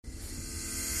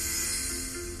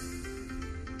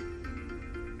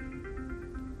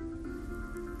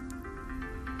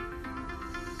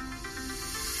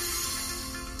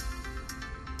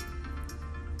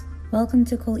Welcome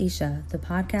to Kol Isha, the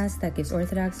podcast that gives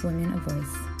Orthodox women a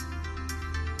voice.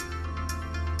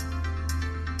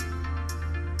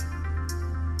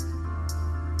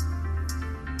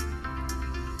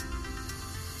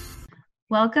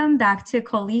 Welcome back to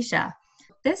Kol Isha.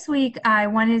 This week, I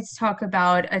wanted to talk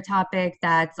about a topic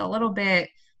that's a little bit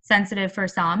sensitive for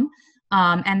some,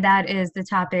 and that is the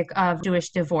topic of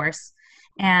Jewish divorce.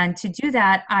 And to do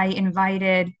that, I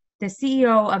invited the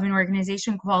CEO of an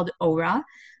organization called ORA.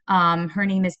 Her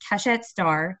name is Keshet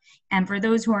Starr. And for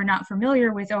those who are not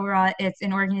familiar with ORA, it's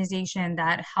an organization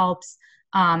that helps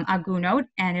Agunot,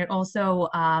 and it also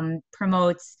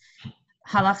promotes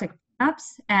halachic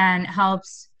prenups and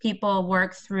helps people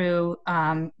work through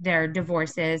their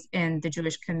divorces in the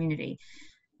Jewish community.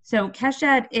 So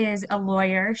Keshet is a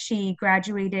lawyer. She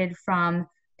graduated from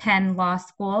Penn Law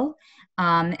School,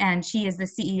 and she is the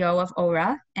CEO of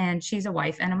ORA, and she's a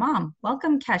wife and a mom.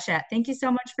 Welcome, Keshet. Thank you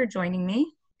so much for joining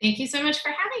me. Thank you so much for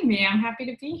having me. I'm happy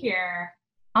to be here.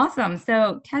 Awesome.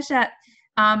 So Keshet,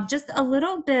 just a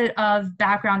little bit of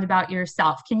background about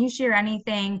yourself. Can you share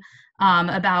anything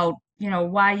about,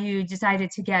 why you decided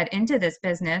to get into this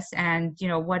business and,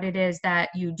 what it is that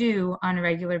you do on a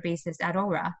regular basis at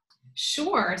ORA?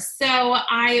 Sure. So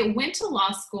I went to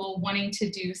law school wanting to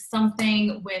do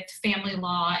something with family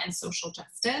law and social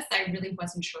justice. I really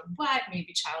wasn't sure what,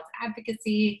 maybe child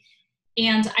advocacy.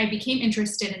 And I became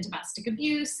interested in domestic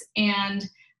abuse. And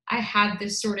I had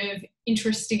this sort of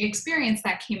interesting experience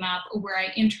that came up where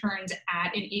I interned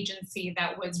at an agency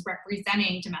that was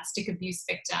representing domestic abuse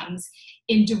victims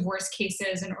in divorce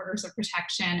cases and orders of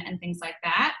protection and things like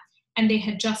that. And they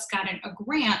had just gotten a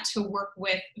grant to work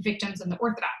with victims in the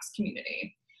Orthodox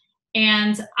community.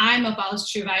 And I'm a Baal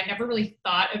Tshuva. I never really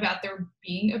thought about there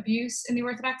being abuse in the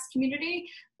Orthodox community,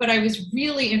 but I was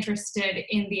really interested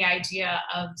in the idea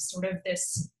of sort of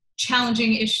this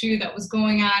challenging issue that was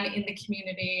going on in the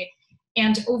community.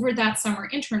 And over that summer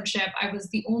internship, I was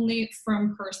the only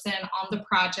frum person on the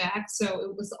project. So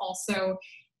it was also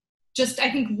just,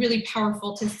 I think, really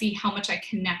powerful to see how much I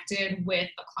connected with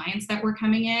the clients that were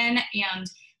coming in and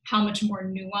how much more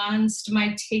nuanced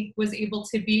my take was able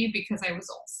to be because I was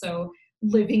also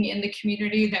living in the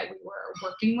community that we were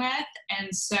working with. And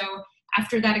so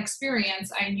after that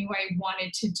experience, I knew I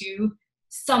wanted to do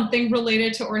something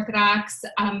related to Orthodox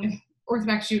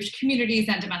Jewish communities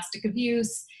and domestic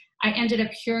abuse. I ended up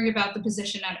hearing about the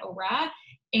position at ORA.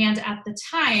 And at the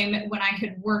time when I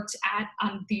had worked at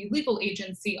the legal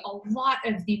agency, a lot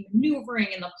of the maneuvering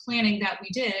and the planning that we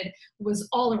did was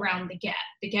all around the get.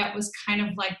 The get was kind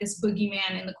of like this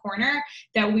boogeyman in the corner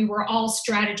that we were all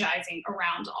strategizing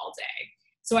around all day.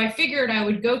 So I figured I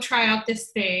would go try out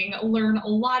this thing, learn a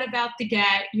lot about the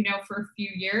get, for a few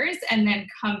years, and then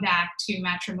come back to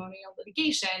matrimonial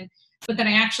litigation. But then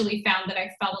I actually found that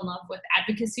I fell in love with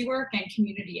advocacy work and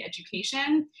community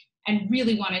education, and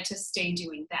really wanted to stay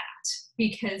doing that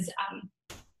because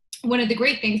one of the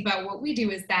great things about what we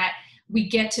do is that we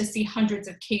get to see hundreds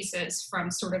of cases from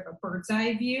sort of a bird's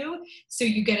eye view. So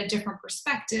you get a different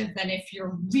perspective than if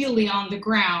you're really on the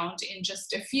ground in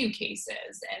just a few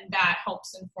cases. And that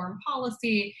helps inform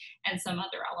policy and some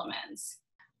other elements.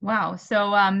 Wow.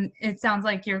 So it sounds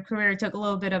like your career took a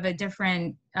little bit of a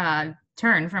different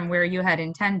turn from where you had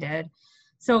intended.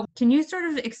 So can you sort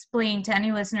of explain to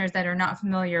any listeners that are not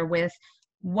familiar with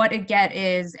what a get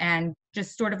is and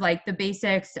just sort of like the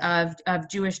basics of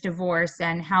Jewish divorce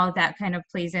and how that kind of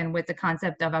plays in with the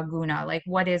concept of Agunot? Like,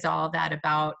 what is all that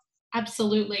about?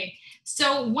 Absolutely.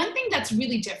 So one thing that's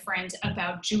really different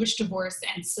about Jewish divorce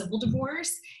and civil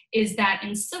divorce is that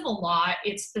in civil law,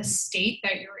 it's the state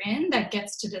that you're in that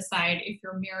gets to decide if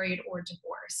you're married or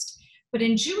divorced. But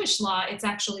in Jewish law, it's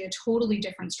actually a totally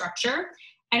different structure.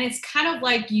 And it's kind of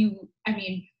like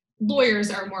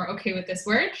lawyers are more okay with this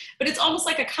word, but it's almost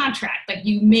like a contract. Like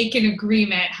you make an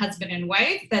agreement, husband and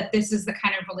wife, that this is the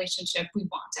kind of relationship we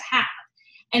want to have.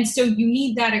 And so you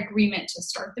need that agreement to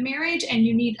start the marriage, and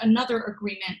you need another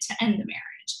agreement to end the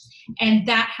marriage. And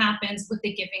that happens with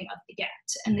the giving of the get.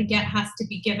 And the get has to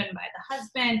be given by the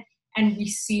husband and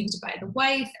received by the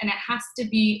wife, and it has to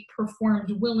be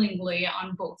performed willingly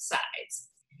on both sides.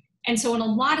 And so in a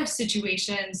lot of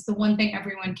situations, the one thing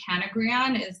everyone can agree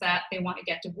on is that they want to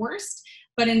get divorced.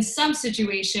 But in some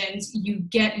situations, you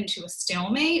get into a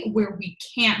stalemate where we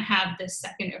can't have this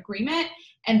second agreement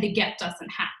and the get doesn't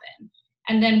happen.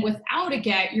 And then without a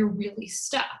get, you're really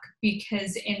stuck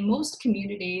because in most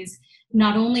communities,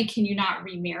 not only can you not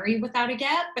remarry without a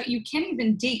get, but you can't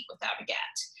even date without a get.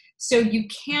 So you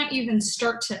can't even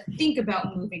start to think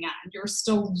about moving on. You're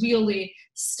still really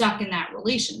stuck in that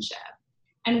relationship.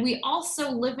 And we also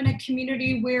live in a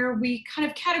community where we kind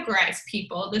of categorize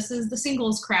people. This is the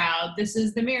singles crowd. This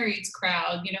is the marrieds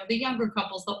crowd, the younger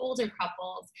couples, the older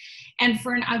couples. And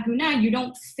for an Agunah, you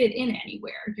don't fit in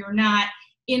anywhere. You're not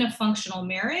in a functional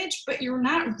marriage, but you're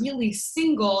not really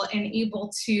single and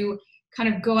able to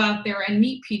kind of go out there and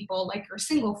meet people like your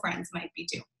single friends might be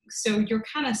doing. So you're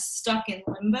kind of stuck in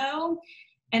limbo,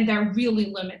 and that really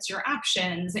limits your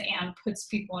options and puts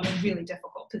people in a really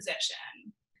difficult position.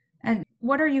 And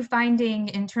what are you finding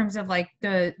in terms of like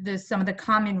the some of the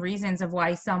common reasons of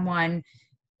why someone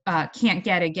can't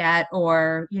get a get,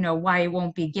 or why it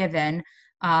won't be given?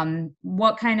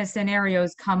 What kind of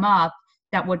scenarios come up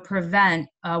that would prevent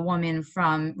a woman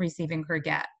from receiving her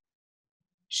get?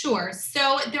 Sure.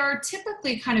 So there are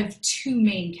typically kind of two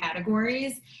main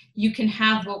categories. You can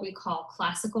have what we call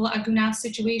classical Agunah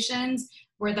situations,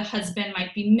 where the husband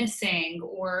might be missing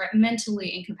or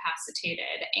mentally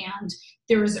incapacitated, and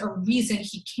there's a reason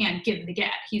he can't give the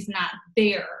get. He's not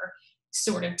there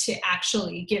sort of to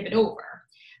actually give it over.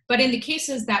 But in the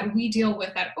cases that we deal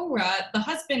with at ORA, the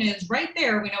husband is right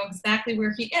there. We know exactly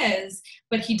where he is,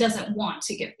 but he doesn't want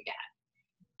to give the get.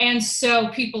 And so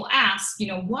people ask,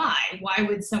 why? Why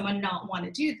would someone not want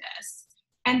to do this?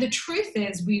 And the truth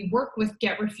is, we work with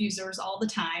get refusers all the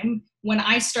time. When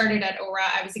I started at ORA,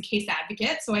 I was a case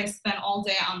advocate, so I spent all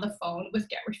day on the phone with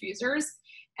get refusers.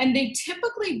 And they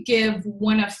typically give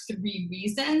one of three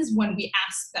reasons when we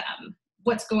ask them,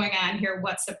 what's going on here?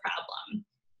 What's the problem?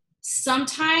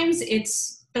 Sometimes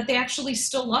it's that they actually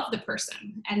still love the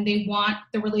person and they want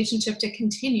the relationship to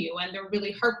continue, and they're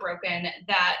really heartbroken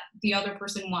that the other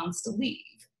person wants to leave.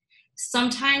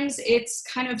 Sometimes it's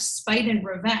kind of spite and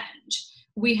revenge.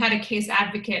 We had a case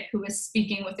advocate who was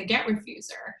speaking with a get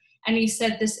refuser, and he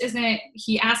said,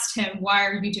 he asked him, why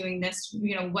are you doing this?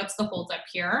 What's the holdup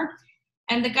here?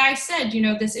 And the guy said,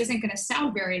 this isn't going to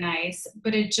sound very nice,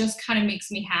 but it just kind of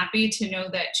makes me happy to know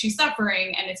that she's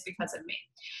suffering and it's because of me.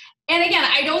 And again,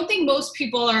 I don't think most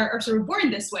people are sort of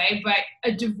born this way, but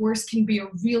a divorce can be a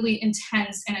really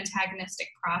intense and antagonistic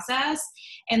process.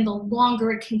 And the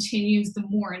longer it continues, the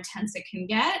more intense it can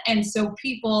get. And so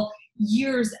people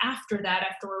years after that,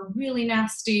 after a really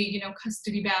nasty,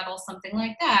 custody battle, something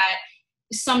like that,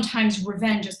 sometimes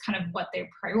revenge is kind of what they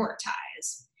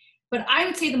prioritize. But I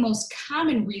would say the most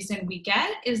common reason we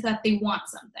get is that they want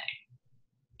something.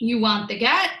 You want the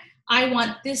get, I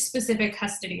want this specific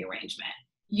custody arrangement.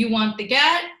 You want the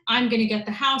get, I'm going to get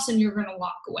the house and you're going to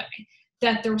walk away.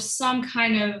 That there's some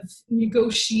kind of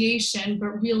negotiation,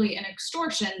 but really an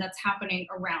extortion that's happening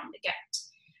around the get.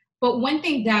 But one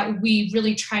thing that we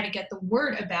really try to get the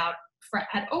word about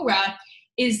at ORA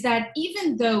is that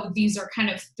even though these are kind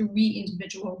of three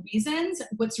individual reasons,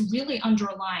 what's really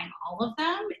underlying all of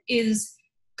them is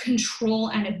control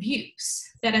and abuse.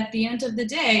 That at the end of the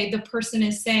day, the person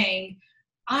is saying,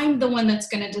 I'm the one that's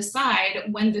going to decide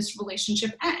when this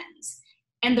relationship ends.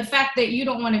 And the fact that you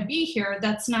don't want to be here,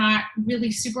 that's not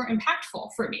really super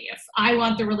impactful for me. If I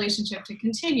want the relationship to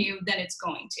continue, then it's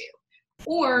going to.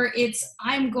 Or it's,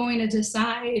 I'm going to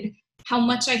decide how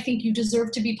much I think you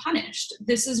deserve to be punished.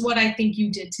 This is what I think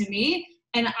you did to me,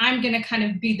 and I'm going to kind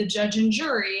of be the judge and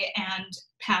jury and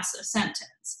pass a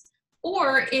sentence.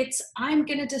 Or it's, I'm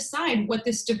going to decide what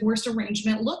this divorce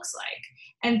arrangement looks like.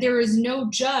 And there is no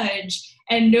judge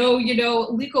and no,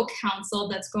 legal counsel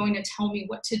that's going to tell me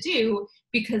what to do,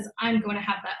 because I'm going to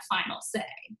have that final say.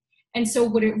 And so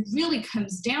what it really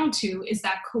comes down to is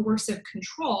that coercive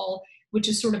control, which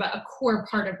is sort of a core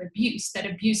part of abuse, that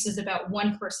abuse is about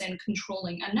one person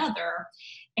controlling another.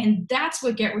 And that's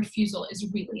what get refusal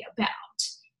is really about.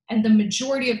 And the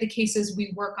majority of the cases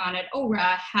we work on at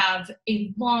ORA have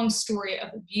a long story of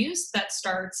abuse that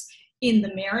starts in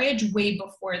the marriage way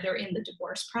before they're in the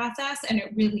divorce process, and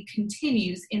it really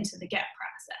continues into the get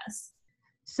process.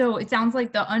 So it sounds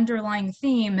like the underlying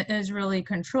theme is really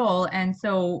control. And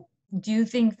so do you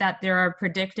think that there are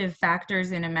predictive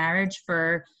factors in a marriage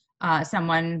for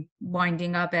someone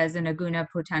winding up as an Agunah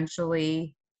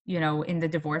potentially, in the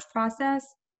divorce process?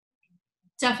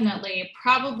 Definitely.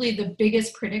 Probably the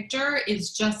biggest predictor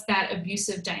is just that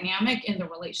abusive dynamic in the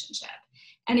relationship.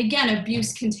 And again,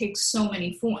 abuse can take so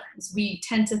many forms. We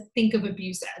tend to think of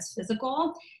abuse as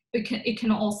physical, but it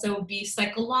can also be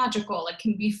psychological. It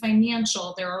can be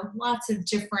financial. There are lots of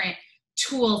different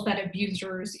tools that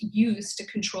abusers use to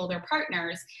control their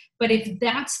partners. But if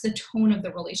that's the tone of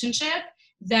the relationship,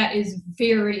 that is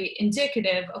very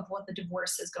indicative of what the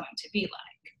divorce is going to be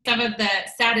like. Some of the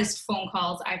saddest phone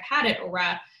calls I've had at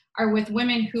ORA are with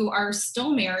women who are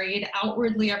still married,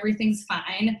 outwardly everything's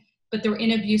fine, but they're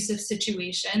in abusive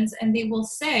situations, and they will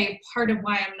say, part of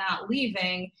why I'm not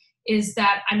leaving is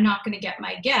that I'm not going to get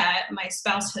my get. My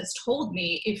spouse has told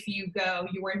me, if you go,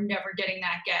 you are never getting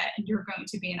that get and you're going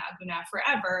to be in Agunot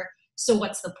forever. So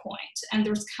what's the point? And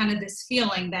there's kind of this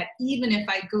feeling that even if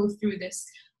I go through this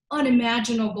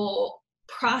unimaginable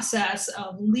process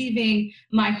of leaving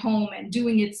my home and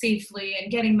doing it safely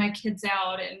and getting my kids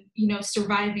out and,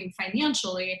 surviving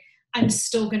financially, I'm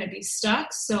still going to be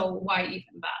stuck. So why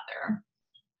even bother?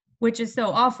 Which is so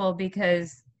awful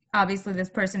because obviously this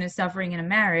person is suffering in a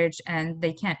marriage and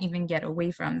they can't even get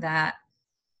away from that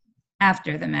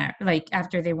after the marriage, like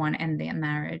after they want to end the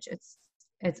marriage.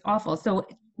 It's awful. So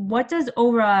what does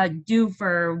ORA do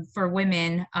for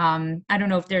women? I don't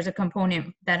know if there's a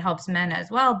component that helps men as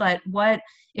well, but what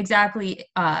exactly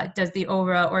does the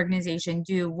ORA organization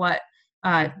do? What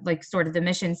like sort of the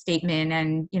mission statement,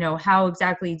 and how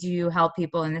exactly do you help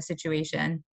people in this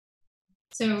situation?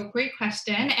 So great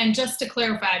question. And just to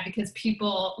clarify, because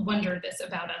people wonder this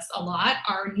about us a lot,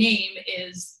 our name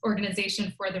is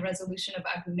Organization for the Resolution of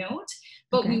Agunot,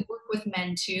 but we work with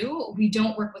men too. We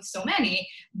don't work with so many,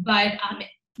 but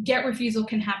get refusal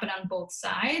can happen on both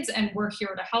sides, and we're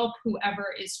here to help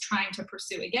whoever is trying to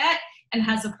pursue a get and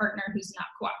has a partner who's not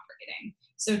cooperating.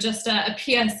 So just a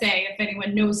PSA, if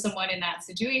anyone knows someone in that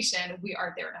situation, we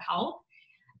are there to help.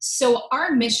 So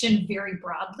our mission very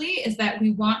broadly is that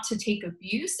we want to take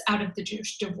abuse out of the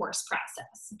Jewish divorce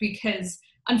process, because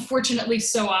unfortunately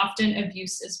so often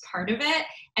abuse is part of it.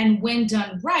 And when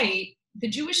done right, the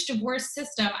Jewish divorce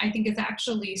system, I think, is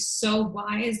actually so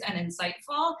wise and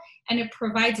insightful, and it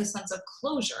provides a sense of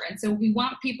closure. And so we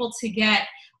want people to get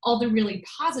all the really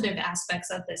positive aspects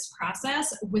of this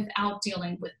process without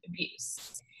dealing with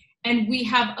abuse. And we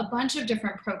have a bunch of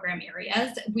different program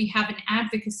areas. We have an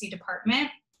advocacy department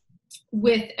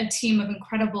with a team of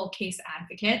incredible case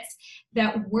advocates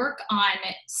that work on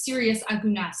serious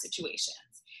Agunot situations.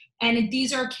 And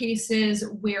these are cases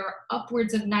where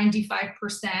upwards of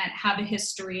 95% have a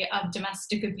history of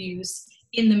domestic abuse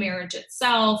in the marriage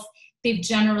itself. They've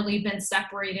generally been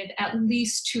separated at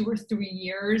least 2 or 3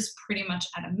 years, pretty much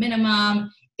at a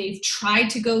minimum. They've tried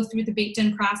to go through the Beit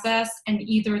Din process, and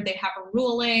either they have a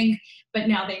ruling, but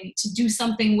now they need to do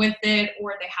something with it,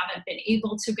 or they haven't been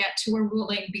able to get to a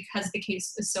ruling because the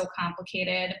case is so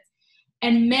complicated.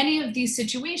 And many of these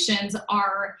situations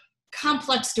are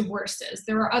complex divorces.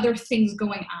 There are other things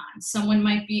going on. Someone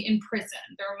might be in prison.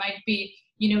 There might be,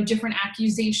 different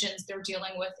accusations they're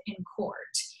dealing with in court.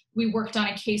 We worked on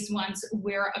a case once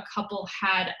where a couple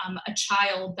had a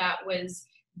child that was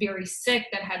very sick,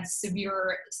 that had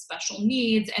severe special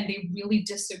needs, and they really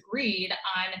disagreed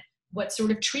on what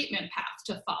sort of treatment path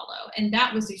to follow. And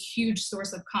that was a huge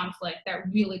source of conflict that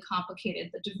really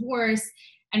complicated the divorce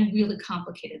and really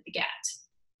complicated the get.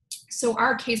 So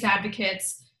our case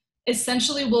advocates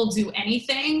essentially will do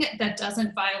anything that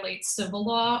doesn't violate civil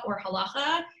law or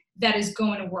halacha that is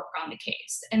going to work on the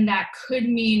case. And that could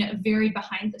mean very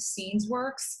behind the scenes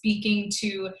work, speaking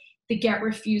to the get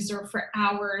refuser for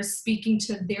hours, speaking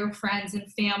to their friends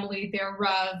and family, their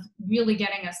Rav, really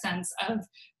getting a sense of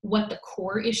what the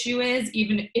core issue is.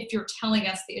 Even if you're telling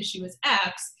us the issue is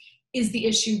X, is the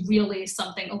issue really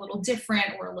something a little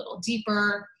different or a little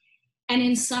deeper? And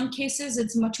in some cases,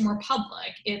 it's much more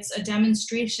public. It's a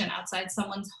demonstration outside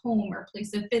someone's home or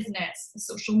place of business, a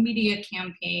social media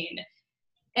campaign.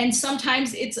 And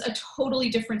sometimes it's a totally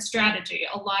different strategy.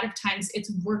 A lot of times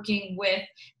it's working with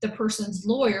the person's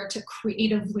lawyer to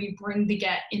creatively bring the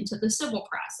get into the civil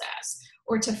process,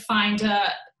 or to find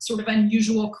a sort of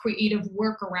unusual creative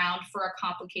workaround for a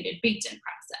complicated Beit Din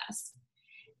process.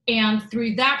 And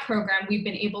through that program, we've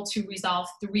been able to resolve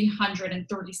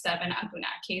 337 Agunot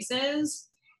cases.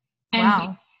 And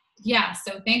wow.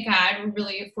 So thank God, we're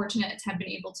really fortunate to have been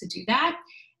able to do that.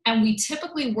 And we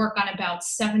typically work on about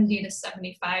 70 to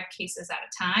 75 cases at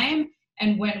a time.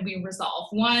 And when we resolve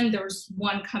one, there's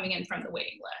one coming in from the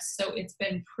waiting list. So it's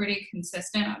been pretty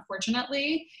consistent,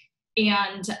 unfortunately,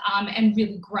 and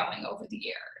really growing over the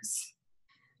years.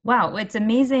 Wow, it's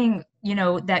amazing,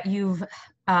 that you've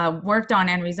worked on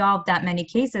and resolved that many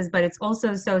cases, but it's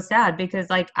also so sad because,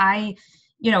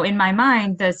 in my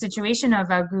mind, the situation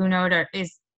of Agunot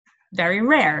is very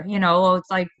rare. It's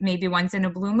like maybe once in a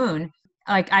blue moon.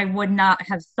 Like, I would not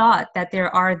have thought that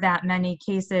there are that many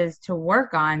cases to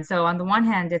work on. So on the one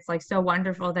hand, it's like so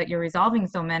wonderful that you're resolving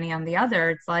so many. On the other,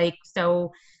 it's like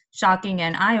so shocking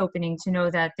and eye-opening to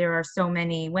know that there are so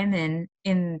many women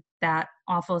in that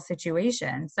awful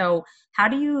situation. So how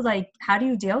do you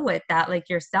deal with that, like,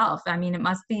 yourself? I mean, it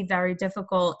must be very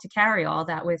difficult to carry all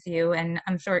that with you, and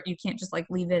I'm sure you can't just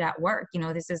leave it at work.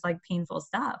 This is painful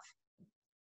stuff.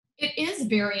 It is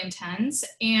very intense,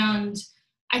 and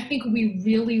I think we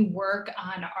really work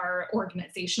on our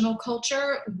organizational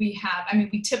culture. We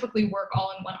typically work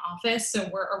all in one office, so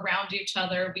we're around each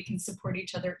other. We can support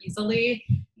each other easily.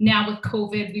 Now with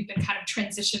COVID, we've been kind of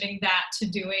transitioning that to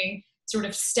doing sort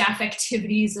of staff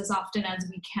activities as often as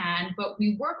we can, but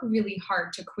we work really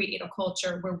hard to create a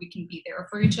culture where we can be there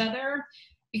for each other,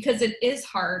 because it is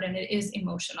hard and it is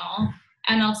emotional.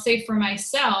 And I'll say for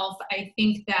myself, I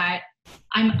think that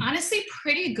I'm honestly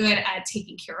pretty good at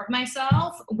taking care of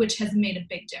myself, which has made a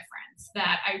big difference.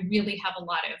 That I really have a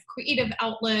lot of creative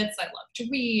outlets. I love to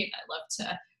read, I love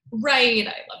to write,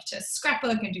 I love to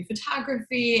scrapbook and do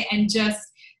photography, and just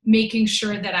making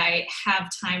sure that I have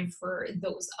time for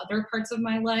those other parts of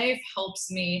my life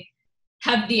helps me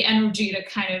have the energy to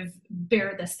kind of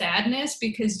bear the sadness,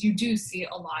 because you do see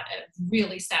a lot of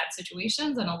really sad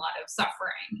situations and a lot of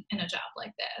suffering in a job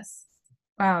like this.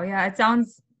 Wow, yeah,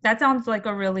 that sounds like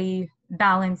a really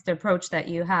balanced approach that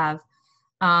you have.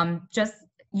 Just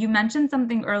you mentioned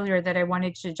something earlier that I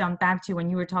wanted to jump back to when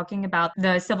you were talking about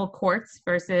the civil courts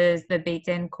versus the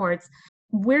Beit-Din courts.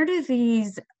 Where do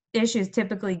these issues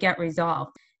typically get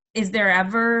resolved? Is there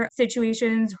ever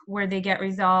situations where they get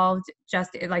resolved just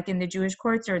like in the Jewish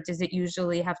courts, or does it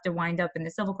usually have to wind up in the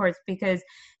civil courts? Because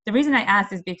the reason I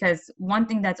ask is because one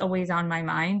thing that's always on my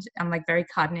mind, I'm like very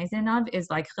cognizant of, is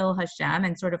like Chil Hashem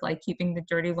and sort of like keeping the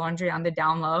dirty laundry on the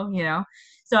down low, you know?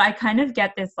 So I kind of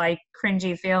get this like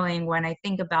cringy feeling when I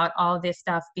think about all this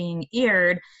stuff being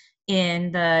aired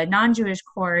in the non-Jewish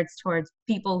courts towards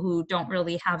people who don't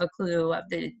really have a clue of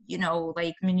the, you know,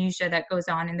 like minutia that goes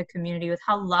on in the community with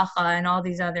halacha and all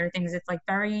these other things. It's like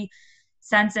very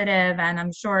sensitive. And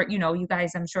I'm sure, you know, you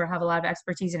guys, I'm sure have a lot of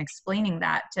expertise in explaining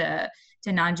that to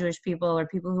non-Jewish people or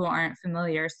people who aren't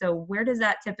familiar. So where does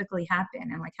that typically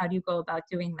happen? And like, how do you go about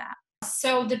doing that?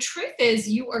 So the truth is,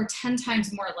 you are 10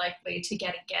 times more likely to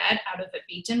get a get out of a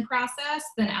Beit-Din process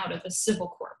than out of a civil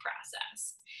court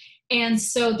process. And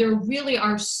so there really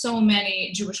are so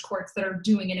many Jewish courts that are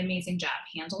doing an amazing job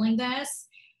handling this.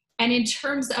 And in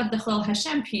terms of the Chil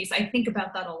Hashem piece, I think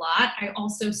about that a lot. I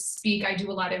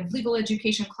do a lot of legal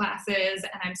education classes,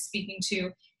 and I'm speaking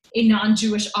to a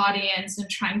non-Jewish audience and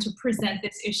trying to present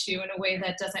this issue in a way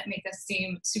that doesn't make us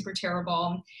seem super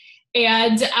terrible.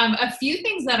 And a few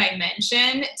things that I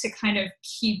mention to kind of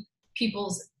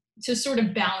to sort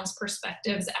of balance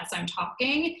perspectives as I'm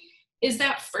talking is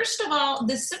that, first of all,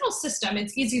 the civil system,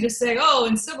 it's easy to say, oh,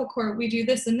 in civil court, we do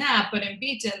this and that, but in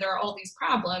Beit-Din, there are all these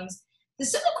problems. The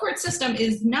civil court system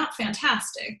is not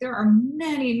fantastic. There are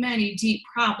many, many deep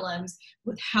problems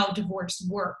with how divorce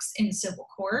works in civil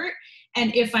court.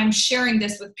 And if I'm sharing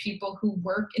this with people who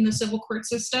work in the civil court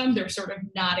system, they're sort of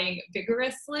nodding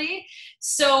vigorously.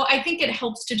 So I think it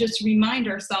helps to just remind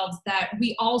ourselves that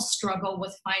we all struggle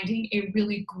with finding a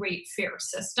really great, fair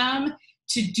system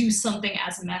to do something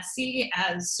as messy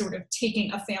as sort of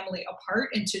taking a family apart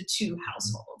into two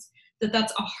households.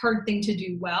 That's a hard thing to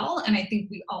do well, and I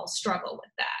think we all struggle with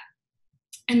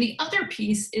that. And the other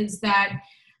piece is that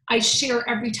I share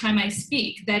every time I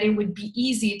speak that it would be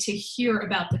easy to hear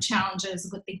about the challenges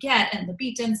with the get and the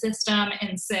Beit-Din system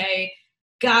and say,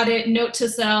 got it, note to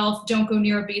self, don't go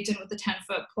near a Beit-Din with a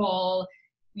 10-foot pole,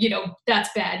 you know, that's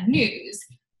bad news.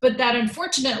 But that,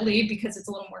 unfortunately, because it's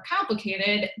a little more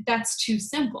complicated, that's too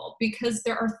simple, because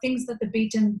there are things that the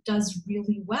Beit-Din does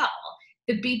really well.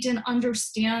 The Beit-Din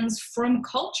understands from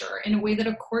culture in a way that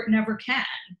a court never can.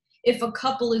 If a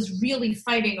couple is really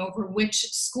fighting over which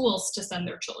schools to send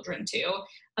their children to,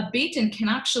 a Beit-Din can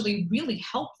actually really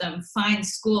help them find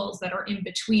schools that are in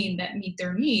between that meet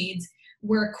their needs,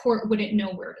 where a court wouldn't know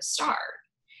where to start.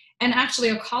 And actually,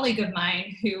 a colleague of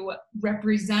mine who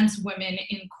represents women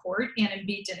in court and in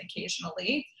Beit-Din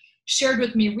occasionally shared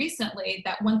with me recently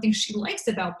that one thing she likes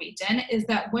about Beit-Din is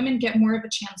that women get more of a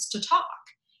chance to talk.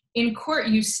 In court,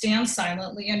 you stand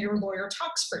silently and your lawyer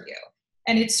talks for you.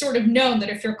 And it's sort of known that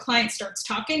if your client starts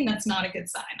talking, that's not a good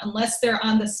sign. Unless they're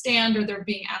on the stand or they're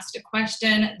being asked a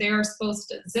question, they're supposed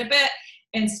to zip it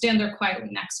and stand there quietly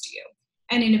next to you.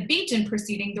 And in a Beit-Din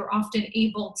proceeding, they're often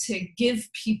able to give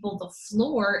people the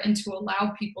floor and to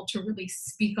allow people to really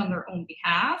speak on their own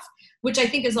behalf, which I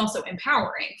think is also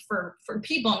empowering for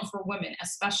people and for women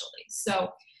especially.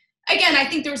 So again, I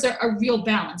think there's a real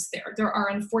balance there. There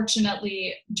are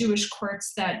unfortunately Jewish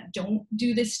courts that don't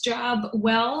do this job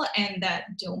well and that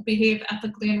don't behave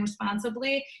ethically and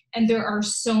responsibly. And there are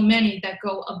so many that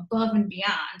go above and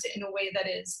beyond in a way that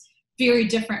is very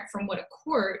different from what a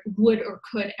court would or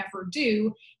could ever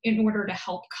do in order to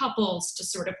help couples to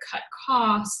sort of cut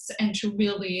costs and to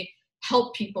really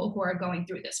help people who are going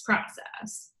through this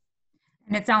process.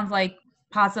 And it sounds like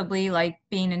possibly like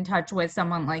being in touch with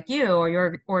someone like you or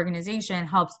your organization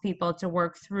helps people to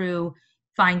work through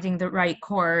finding the right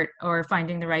court or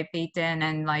finding the right beit din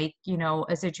and like, you know,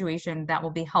 a situation that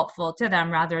will be helpful to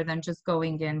them rather than just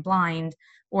going in blind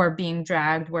or being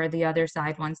dragged where the other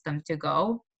side wants them to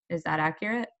go. Is that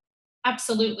accurate?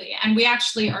 Absolutely. And we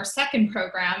actually, our second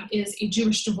program is a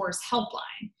Jewish divorce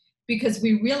helpline, because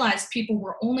we realized people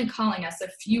were only calling us a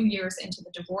few years into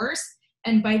the divorce.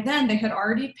 And by then they had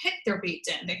already picked their beit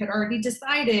din. They had already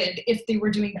decided if they were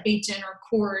doing beit din or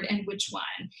court and which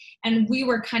one. And we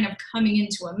were kind of coming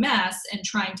into a mess and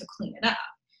trying to clean it up.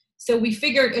 So we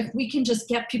figured if we can just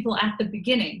get people at the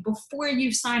beginning, before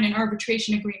you sign an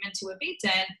arbitration agreement to a beit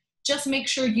din, just make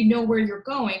sure you know where you're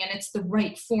going and it's the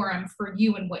right forum for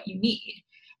you and what you need.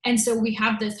 And so we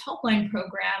have this helpline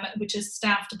program, which is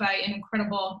staffed by an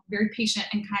incredible, very patient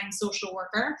and kind social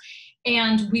worker.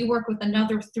 And we work with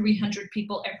another 300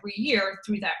 people every year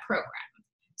through that program.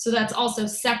 So that's also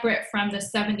separate from the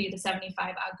 70 to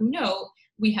 75 Agunot.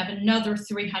 We have another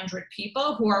 300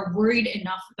 people who are worried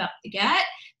enough about the get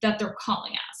that they're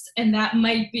calling us. And that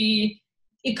might be,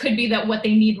 it could be that what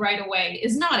they need right away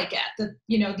is not a get, that,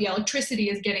 you know, the electricity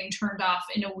is getting turned off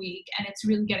in a week and it's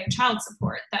really getting child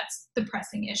support. That's the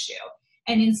pressing issue.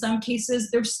 And in some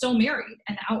cases, they're still married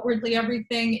and outwardly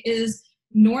everything is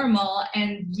normal,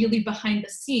 and really behind the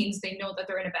scenes, they know that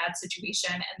they're in a bad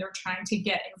situation and they're trying to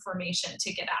get information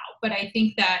to get out. But I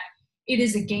think that it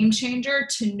is a game changer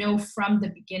to know from the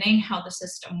beginning how the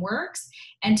system works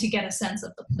and to get a sense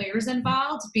of the players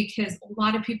involved, because a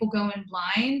lot of people go in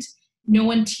blind. No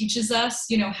one teaches us,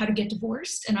 you know, how to get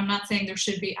divorced. And I'm not saying there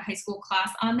should be a high school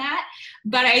class on that,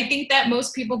 but I think that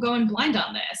most people go in blind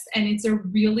on this. And it's a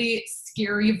really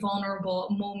scary, vulnerable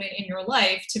moment in your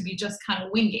life to be just kind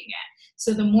of winging it.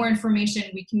 So the more information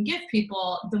we can give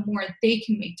people, the more they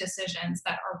can make decisions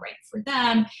that are right for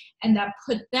them and that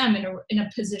put them in a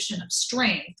position of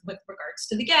strength with regards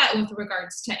to the get, with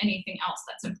regards to anything else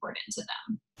that's important to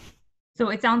them. So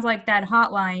it sounds like that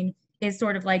hotline is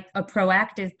sort of like a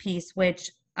proactive piece,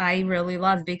 which I really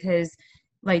love because,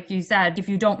 like you said, if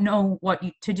you don't know what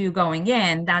to do going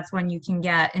in, that's when you can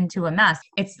get into a mess.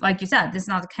 It's like you said, this is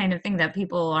not the kind of thing that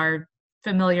people are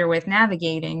familiar with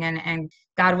navigating, and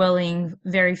God willing,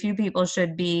 very few people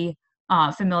should be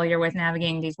familiar with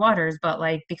navigating these waters. But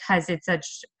like, because it's such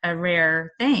a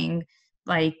rare thing,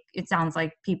 like it sounds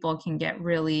like people can get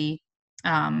really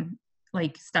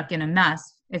like stuck in a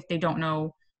mess if they don't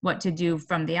know what to do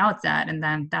from the outset. And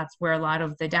then that's where a lot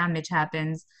of the damage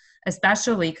happens,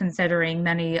 especially considering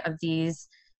many of these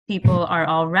people are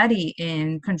already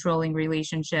in controlling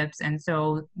relationships. And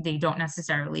so they don't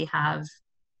necessarily have,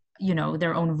 you know,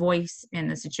 their own voice in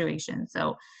the situation.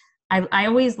 So I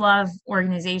always love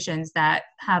organizations that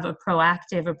have a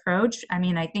proactive approach. I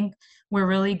mean, I think we're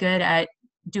really good at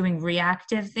doing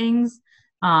reactive things,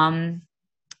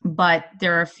 but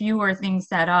there are fewer things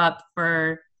set up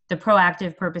for the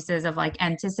proactive purposes of like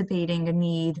anticipating a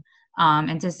need,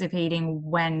 anticipating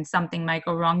when something might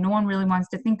go wrong. No one really wants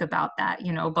to think about that,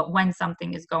 you know, but when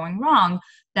something is going wrong,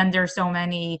 then there's so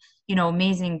many, you know,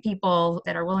 amazing people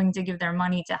that are willing to give their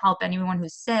money to help anyone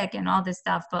who's sick and all this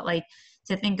stuff. But like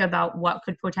to think about what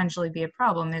could potentially be a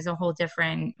problem is a whole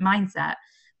different mindset,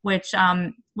 which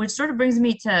sort of brings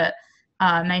me to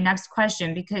my next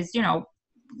question, because, you know,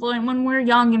 when we're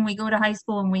young and we go to high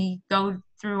school and we go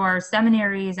through our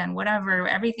seminaries and whatever,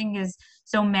 everything is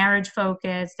so marriage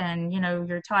focused, and, you know,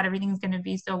 you're taught everything's going to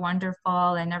be so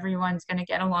wonderful and everyone's going to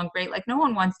get along great. Like no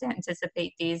one wants to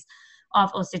anticipate these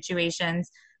awful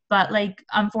situations, but like,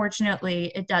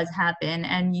 unfortunately it does happen.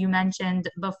 And you mentioned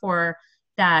before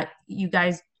that you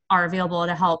guys are available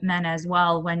to help men as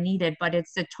well when needed, but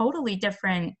it's a totally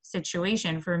different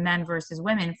situation for men versus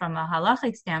women from a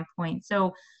halachic standpoint.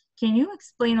 So can you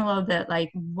explain a little bit,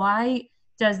 like, why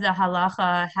does the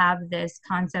halacha have this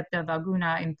concept of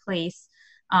aguna in place?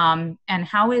 And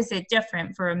how is it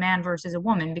different for a man versus a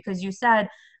woman? Because you said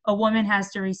a woman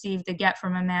has to receive the get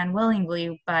from a man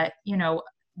willingly, but, you know,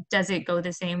 does it go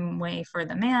the same way for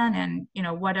the man? And, you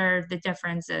know, what are the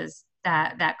differences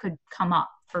that could come up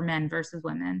for men versus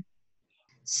women?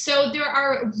 So there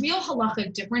are real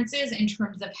halachic differences in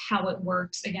terms of how it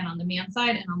works, again, on the man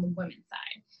side and on the women's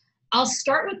side. I'll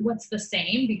start with what's the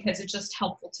same because it's just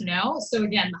helpful to know. So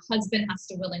again, the husband has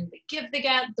to willingly give the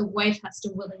get, the wife has to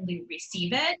willingly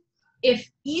receive it. If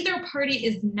either party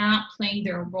is not playing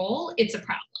their role, it's a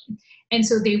problem. And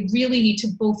so they really need to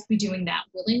both be doing that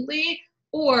willingly,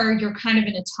 or you're kind of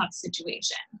in a tough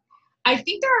situation. I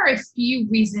think there are a few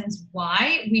reasons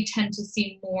why we tend to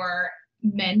see more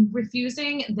men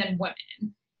refusing than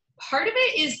women. Part of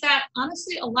it is that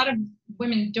honestly, a lot of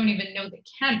women don't even know they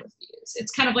can refuse.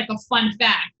 It's kind of like a fun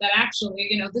fact that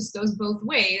actually, this goes both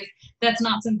ways. That's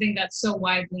not something that's so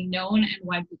widely known and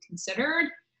widely considered.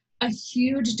 A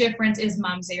huge difference is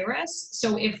mamzeres.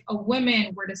 So if a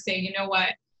woman were to say, you know what,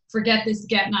 forget this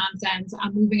get nonsense,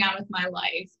 I'm moving on with my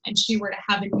life, and she were to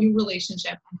have a new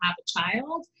relationship and have a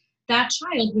child, that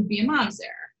child would be a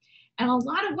mamzer. And a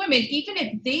lot of women, even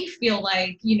if they feel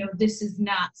like, this is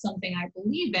not something I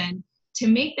believe in, to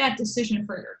make that decision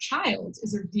for your child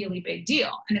is a really big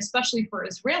deal. And especially for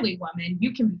Israeli women,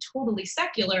 you can be totally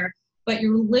secular, but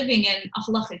you're living in a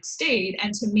halachic state,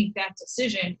 and to make that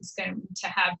decision is going to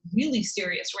have really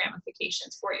serious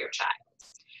ramifications for your child.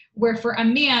 Where for a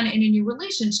man in a new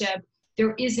relationship,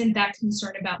 there isn't that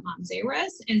concern about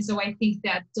mamzeres, and so I think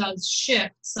that does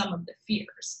shift some of the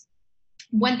fears.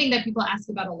 One thing that people ask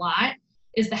about a lot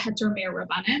is the heter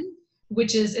rabbanim,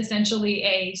 which is essentially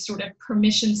a sort of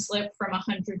permission slip from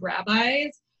 100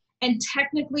 rabbis. And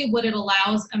technically what it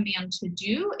allows a man to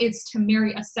do is to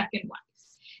marry a second wife.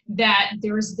 That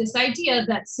there's this idea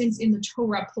that since in the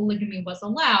Torah polygamy was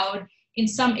allowed, in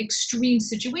some extreme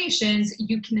situations,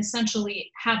 you can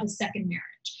essentially have a second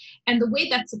marriage. And the way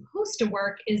that's supposed to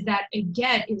work is that a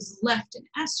get is left in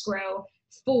escrow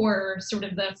for sort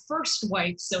of the first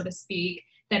wife, so to speak,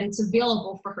 that it's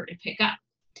available for her to pick up.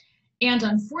 And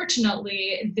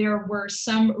unfortunately, there were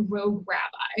some rogue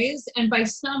rabbis, and by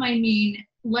some I mean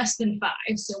less than 5,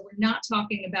 so we're not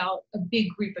talking about a big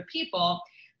group of people,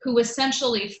 who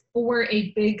essentially, for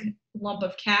a big lump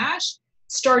of cash,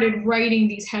 started writing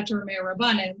these heter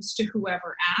rabbanim to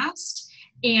whoever asked,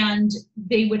 and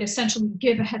they would essentially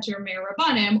give a heter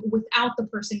rabbanim without the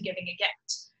person giving a get.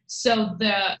 So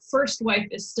the first wife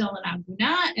is still an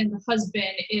agunot, and the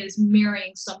husband is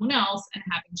marrying someone else and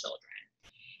having children.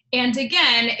 And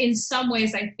again, in some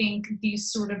ways, I think these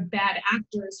sort of bad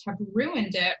actors have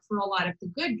ruined it for a lot of the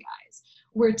good guys,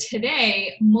 where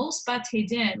today, most batei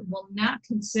din will not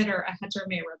consider a heter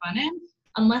rabbanim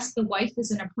unless the wife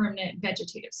is in a permanent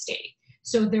vegetative state.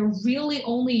 So they're really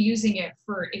only using it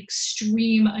for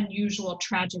extreme, unusual,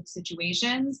 tragic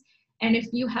situations. And if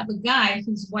you have a guy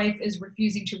whose wife is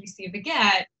refusing to receive a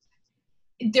get,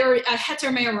 they're a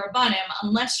heter rabbanim,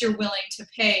 unless you're willing to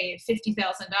pay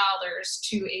 $50,000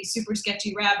 to a super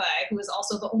sketchy rabbi who is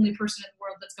also the only person in the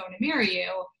world that's going to marry you,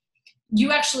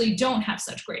 you actually don't have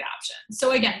such great options.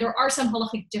 So again, there are some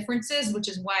halachic differences, which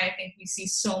is why I think we see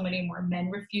so many more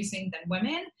men refusing than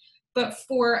women. But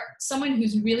for someone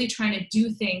who's really trying to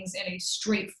do things in a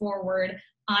straightforward,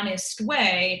 honest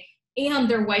way, and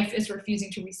their wife is refusing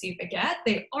to receive a get,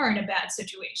 they are in a bad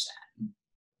situation.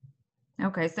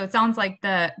 Okay, so it sounds like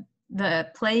the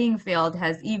playing field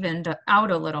has evened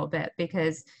out a little bit,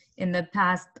 because in the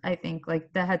past, I think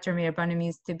like the heter rabbanim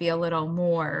used to be a little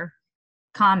more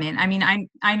common. I mean,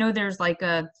 I know there's like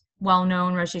a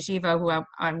well-known Rosh Yeshiva who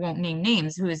I won't name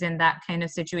names, who is in that kind of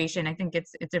situation. I think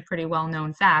it's a pretty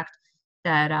well-known fact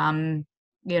that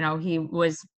he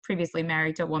was previously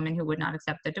married to a woman who would not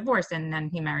accept the divorce, and then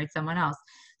he married someone else.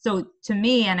 So to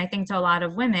me, and I think to a lot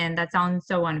of women, that sounds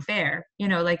so unfair.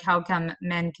 Like how come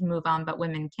men can move on but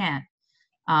women can't?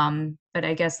 But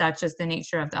I guess that's just the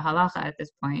nature of the halacha at this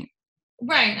point.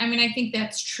 Right. I mean, I think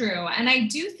that's true. And I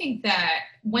do think that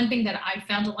one thing that I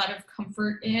found a lot of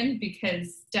comfort in,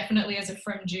 because definitely as a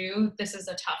frum Jew, this is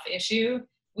a tough issue.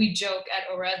 We joke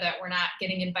at Ora that we're not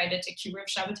getting invited to Kiruv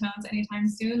Shabbatons anytime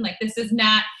soon. Like, this is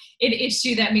not an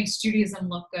issue that makes Judaism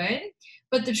look good.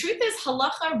 But the truth is,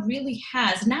 halacha really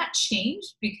has not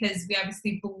changed, because we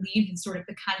obviously believe in sort of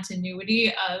the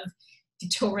continuity of the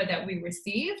Torah that we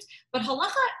received, but halacha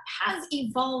has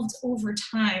evolved over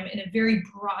time in a very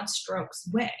broad strokes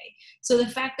way. So the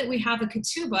fact that we have a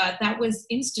ketubah that was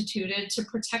instituted to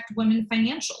protect women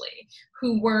financially,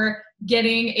 who were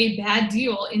getting a bad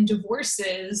deal in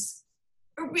divorces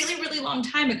a really, really long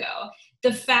time ago,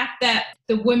 the fact that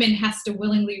the woman has to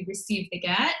willingly receive the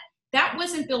get, that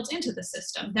wasn't built into the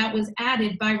system. That was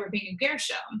added by Rabbeinu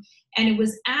Gershom. And it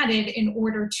was added in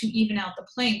order to even out the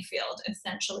playing field,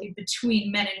 essentially,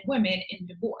 between men and women in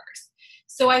divorce.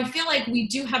 So I feel like we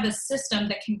do have a system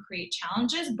that can create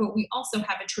challenges, but we also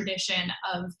have a tradition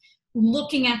of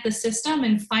looking at the system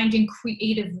and finding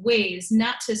creative ways,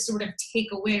 not to sort of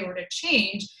take away or to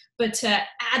change, but to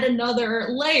add another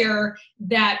layer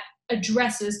that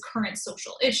addresses current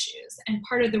social issues. And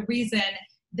part of the reason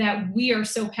that we are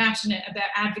so passionate about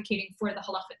advocating for the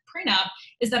halachic prenup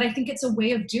is that I think it's a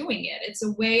way of doing it. It's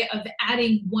a way of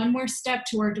adding one more step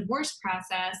to our divorce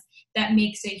process that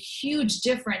makes a huge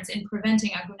difference in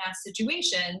preventing agunot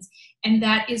situations, and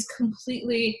that is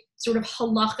completely sort of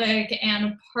halachic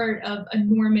and part of a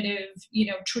normative,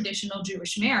 traditional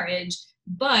Jewish marriage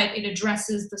but it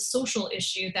addresses the social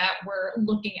issue that we're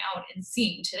looking out and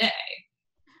seeing today.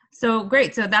 So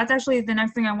great. So that's actually the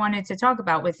next thing I wanted to talk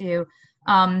about with you.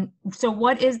 So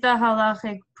what is the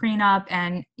halachic prenup,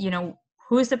 and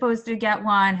who's supposed to get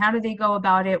one? How do they go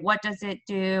about it? What does it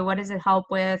do? What does it help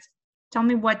with? Tell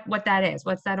me what that is.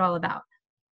 What's that all about?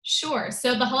 Sure.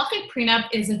 So the halachic prenup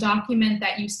is a document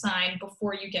that you sign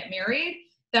before you get married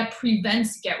that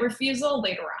prevents get refusal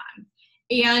later on.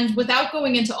 And without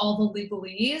going into all the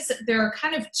legalese, there are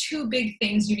kind of two big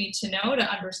things you need to know to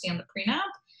understand the prenup.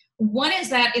 One is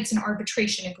that it's an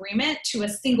arbitration agreement to a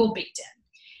single beit din.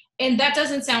 And that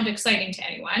doesn't sound exciting to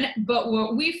anyone, but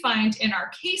what we find in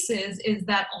our cases is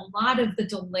that a lot of the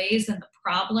delays and the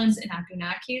problems in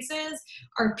Agunot cases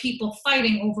are people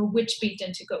fighting over which beit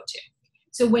din to go to.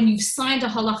 So when you've signed a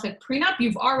halachic prenup,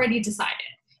 you've already decided.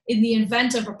 In the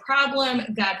event of a problem,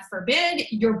 God forbid,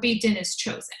 your beit din is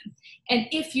chosen. And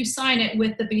if you sign it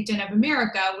with the Beit Din of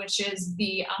America, which is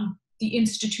the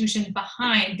institution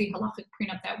behind the halachic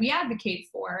prenup that we advocate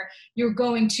for, you're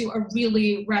going to a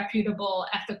really reputable,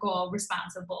 ethical,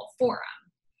 responsible forum.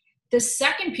 The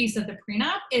second piece of the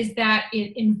prenup is that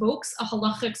it invokes a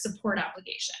halachic support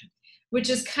obligation, which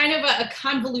is kind of a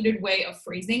convoluted way of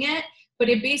phrasing it, but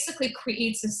it basically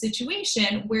creates a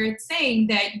situation where it's saying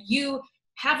that you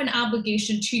have an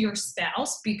obligation to your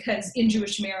spouse, because in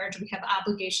Jewish marriage, we have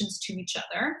obligations to each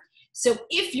other. So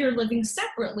if you're living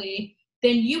separately,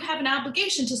 then you have an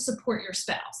obligation to support your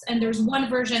spouse. And there's one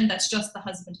version that's just the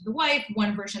husband to the wife,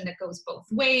 one version that goes both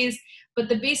ways. But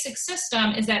the basic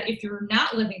system is that if you're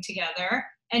not living together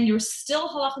and you're still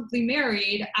halachically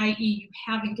married, i.e. you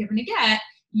haven't given a get,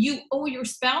 you owe your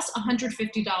spouse $150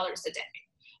 a day.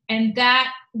 And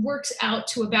that works out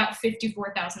to about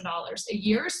 $54,000 a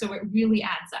year, so it really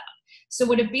adds up. So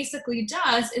what it basically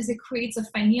does is it creates a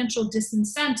financial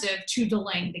disincentive to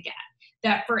delaying the get.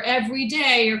 That for every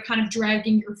day you're kind of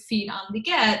dragging your feet on the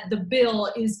get, the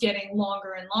bill is getting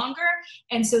longer and longer,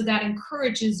 and so that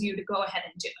encourages you to go ahead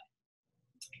and do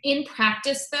it. In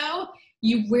practice, though,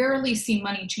 you rarely see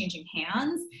money changing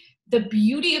hands. The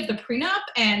beauty of the prenup,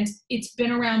 and it's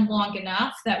been around long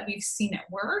enough that we've seen it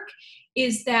work,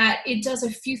 is that it does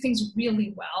a few things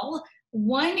really well.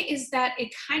 One is that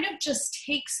it kind of just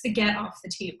takes the get off the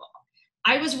table.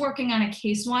 I was working on a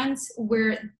case once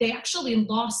where they actually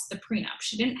lost the prenup.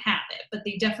 She didn't have it, but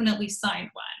they definitely signed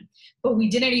one. But we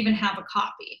didn't even have a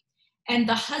copy. And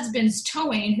the husband's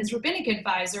towing, his rabbinic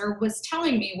advisor, was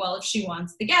telling me, well, if she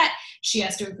wants the get, she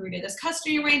has to agree to this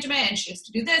custody arrangement, and she has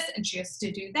to do this, and she has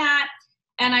to do that.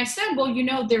 And I said, well,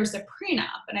 there's a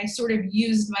prenup. And I sort of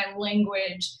used my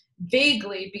language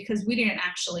vaguely because we didn't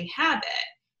actually have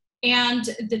it. And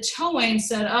the towing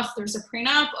said, oh, there's a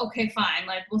prenup. Okay, fine.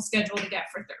 We'll schedule the get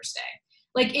for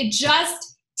Thursday. It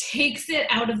just takes it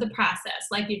out of the process.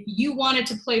 If you wanted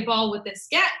to play ball with this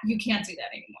get, you can't do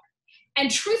that anymore. And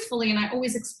truthfully, and I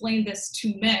always explain this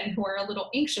to men who are a little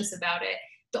anxious about it,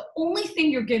 the only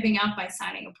thing you're giving up by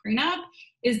signing a prenup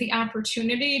is the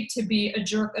opportunity to be a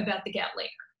jerk about the get later.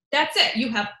 That's it. You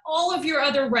have all of your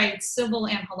other rights, civil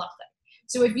and halachic.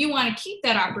 So if you want to keep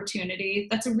that opportunity,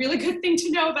 that's a really good thing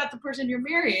to know about the person you're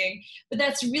marrying, but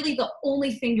that's really the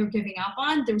only thing you're giving up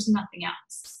on. There's nothing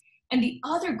else. And the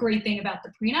other great thing about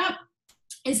the prenup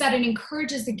is that it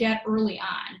encourages the get early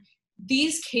on.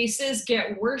 These cases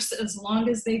get worse as long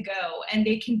as they go, and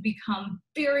they can become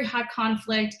very high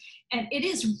conflict. And it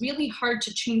is really hard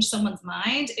to change someone's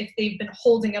mind if they've been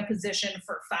holding a position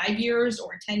for 5 years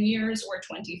or 10 years or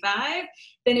 25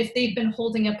 than if they've been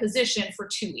holding a position for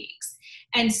 2 weeks.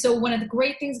 And so one of the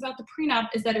great things about the prenup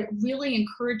is that it really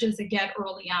encourages a get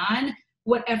early on.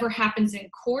 Whatever happens in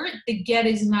court, the get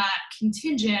is not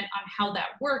contingent on how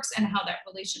that works and how that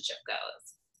relationship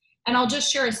goes. And I'll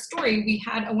just share a story. We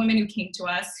had a woman who came to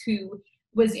us who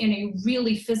was in a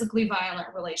really physically violent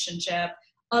relationship,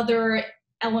 other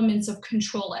elements of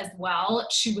control as well.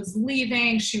 She was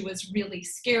leaving. She was really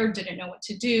scared, didn't know what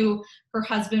to do. Her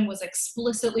husband was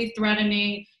explicitly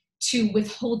threatening to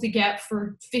withhold the get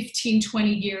for 15,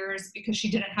 20 years because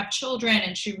she didn't have children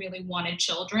and she really wanted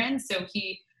children. So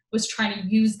he was trying to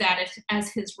use that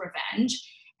as his revenge.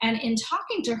 And in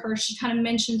talking to her, she kind of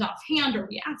mentioned offhand, or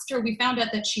we asked her, we found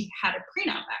out that she had a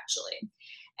prenup actually.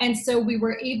 And so we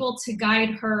were able to guide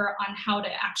her on how to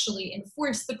actually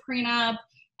enforce the prenup.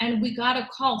 And we got a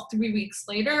call 3 weeks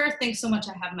later, thanks so much,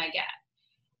 I have my get.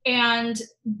 And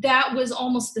that was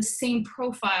almost the same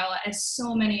profile as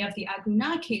so many of the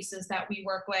Agunot cases that we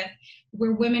work with,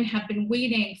 where women have been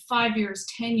waiting 5 years,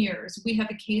 10 years. We have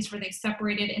a case where they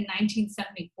separated in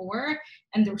 1974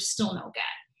 and there's still no get.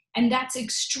 And that's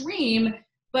extreme,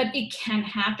 but it can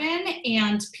happen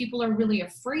and people are really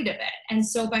afraid of it. And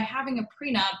so by having a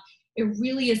prenup, it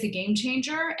really is a game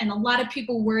changer. And a lot of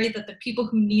people worry that the people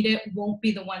who need it won't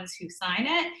be the ones who sign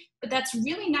it, but that's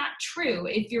really not true.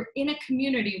 If you're in a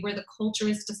community where the culture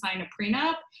is to sign a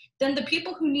prenup, then the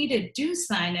people who need it do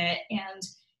sign it.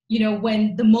 And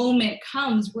when the moment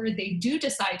comes where they do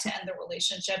decide to end the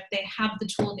relationship, they have the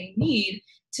tool they need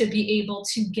to be able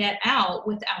to get out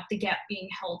without the gap being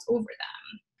held over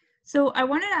them. So I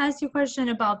wanted to ask you a question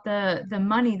about the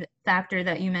money factor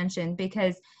that you mentioned,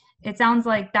 because it sounds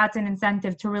like that's an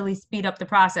incentive to really speed up the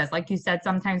process. Like you said,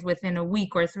 sometimes within a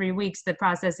week or 3 weeks, the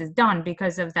process is done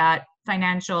because of that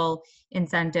financial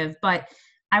incentive. But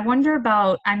I wonder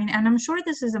about, and I'm sure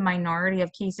this is a minority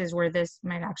of cases where this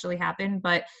might actually happen,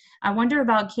 but I wonder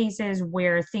about cases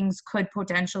where things could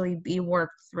potentially be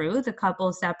worked through. The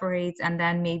couple separates and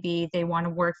then maybe they want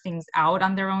to work things out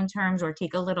on their own terms or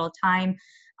take a little time.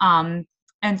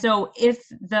 And so if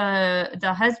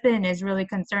the husband is really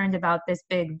concerned about this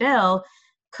big bill,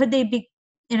 could they be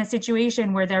in a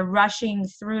situation where they're rushing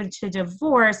through to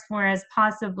divorce, whereas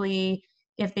possibly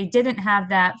if they didn't have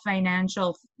that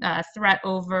financial threat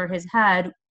over his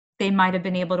head, they might have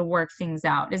been able to work things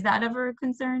out? Is that ever a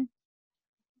concern?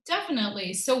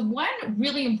 Definitely. So one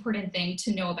really important thing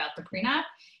to know about the prenup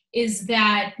is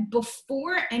that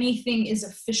before anything is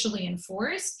officially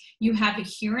enforced, you have a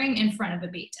hearing in front of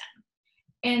a beit din.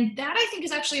 And that, I think,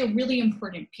 is actually a really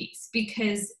important piece,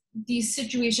 because these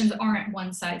situations aren't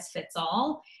one size fits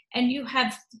all. And you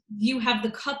have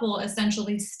the couple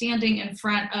essentially standing in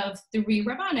front of 3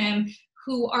 rabbanim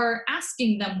who are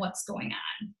asking them what's going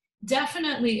on.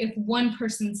 Definitely, if one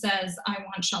person says, I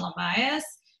want shalom bayis,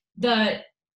 the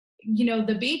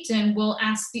beit din will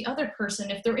ask the other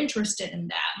person if they're interested in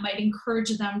that, might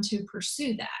encourage them to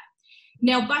pursue that.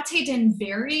 Now, batei din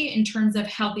vary in terms of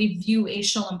how they view a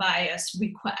shalom bayis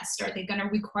request. Are they going to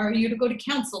require you to go to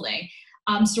counseling?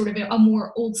 Sort of a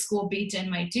more old school beit din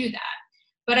might do that.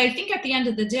 But I think at the end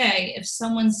of the day, if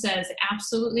someone says,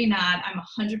 absolutely not, I'm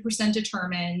 100%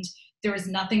 determined, there is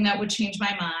nothing that would change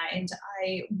my mind,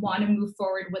 I want to move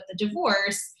forward with the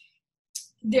divorce,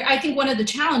 I think one of the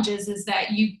challenges is that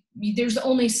there's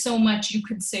only so much you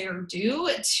could say or do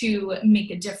to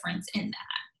make a difference in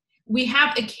that. We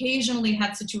have occasionally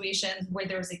had situations where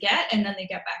there's a get and then they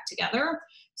get back together.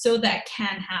 So that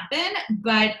can happen.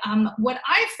 But what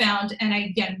I found, and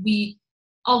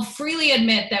I'll freely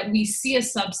admit that we see a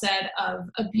subset of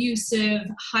abusive,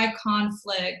 high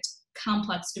conflict,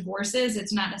 complex divorces.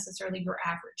 It's not necessarily your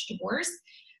average divorce.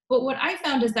 But what I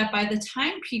found is that by the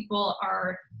time people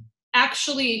are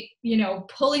actually,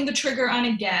 pulling the trigger on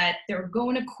a get, they're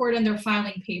going to court and they're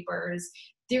filing papers,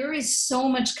 there is so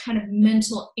much kind of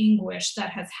mental anguish that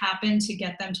has happened to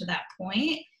get them to that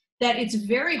point that it's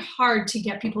very hard to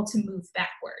get people to move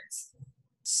backwards.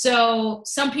 So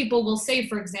some people will say,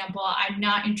 for example, I'm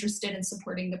not interested in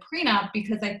supporting the prenup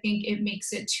because I think it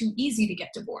makes it too easy to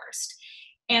get divorced.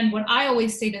 And what I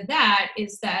always say to that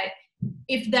is that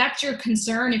if that's your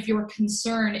concern, if your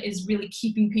concern is really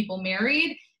keeping people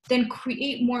married, then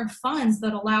create more funds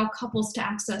that allow couples to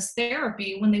access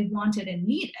therapy when they want it and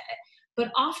need it.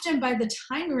 But often by the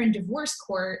time you're in divorce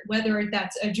court, whether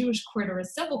that's a Jewish court or a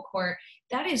civil court,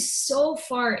 that is so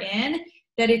far in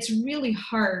that it's really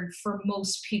hard for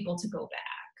most people to go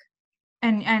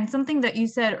back. And something that you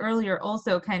said earlier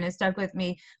also kind of stuck with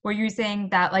me, where you're saying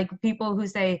that like people who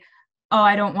say, oh,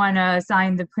 I don't want to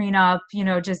sign the prenup,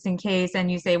 just in case. And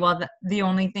you say, well, the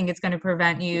only thing it's going to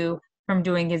prevent you from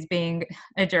doing is being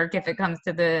a jerk if it comes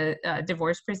to the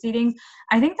divorce proceedings.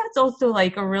 I think that's also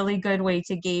like a really good way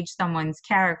to gauge someone's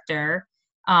character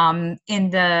in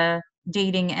the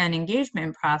dating and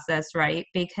engagement process, right?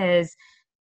 Because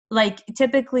like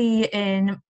typically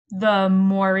in the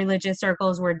more religious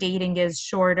circles where dating is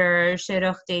shorter,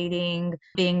 shidduch dating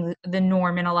being the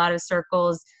norm in a lot of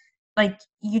circles, like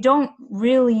you don't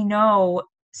really know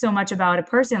so much about a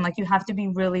person. Like you have to be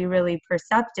really, really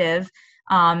perceptive.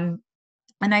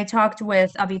 And I talked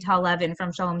with Avital Levin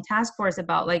from Shalom Task Force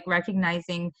about like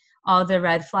recognizing all the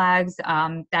red flags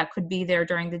that could be there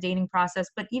during the dating process.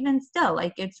 But even still,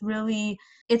 like it's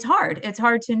hard. It's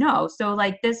hard to know. So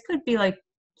like this could be like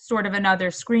sort of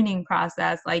another screening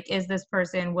process. Like, is this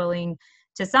person willing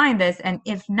to sign this? And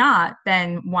if not,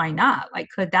 then why not? Like,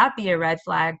 could that be a red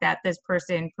flag that this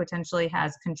person potentially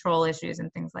has control issues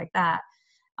and things like that?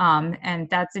 And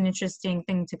that's an interesting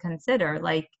thing to consider.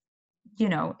 Like,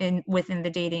 within the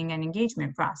dating and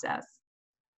engagement process.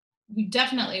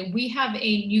 We have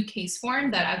a new case form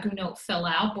that Agunot fill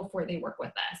out before they work with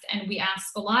us. And we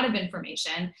ask a lot of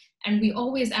information. And we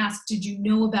always ask, did you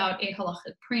know about a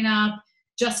halachic prenup?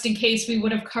 just in case, we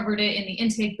would have covered it in the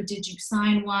intake, but did you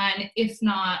sign one? If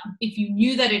not, if you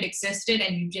knew that it existed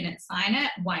and you didn't sign it,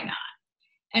 why not?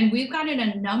 And we've gotten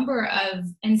a number of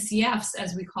NCFs,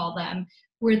 as we call them,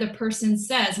 where the person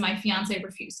says, my fiance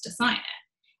refused to sign it.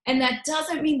 And that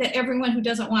doesn't mean that everyone who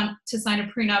doesn't want to sign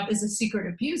a prenup is a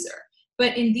secret abuser.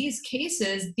 But in these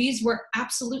cases, these were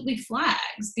absolutely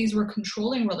flags. These were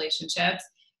controlling relationships.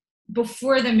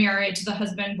 Before the marriage, the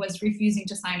husband was refusing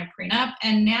to sign a prenup.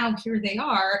 And now here they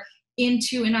are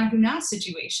into an Agunot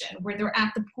situation where they're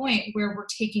at the point where we're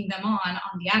taking them on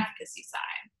the advocacy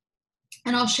side.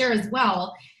 And I'll share as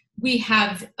well, we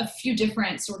have a few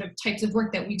different sort of types of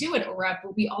work that we do at OREP,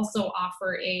 but we also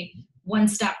offer a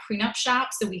one-stop prenup shop.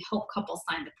 So we help couples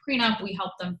sign the prenup. We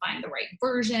help them find the right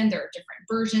version. There are different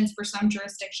versions for some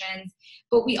jurisdictions,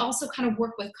 but we also kind of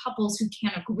work with couples who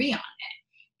can't agree on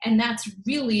it. And that's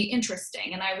really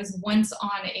interesting. And I was once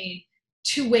on a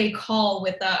two-way call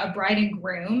with a bride and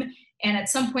groom. And at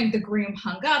some point the groom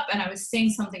hung up and I was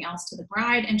saying something else to the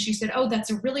bride. And she said, oh,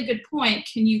 that's a really good point.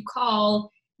 Can you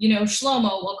call,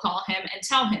 Shlomo, we'll call him and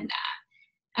tell him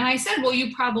that. And I said, well,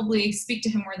 you probably speak to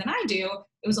him more than I do.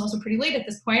 It was also pretty late at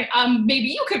this point. Maybe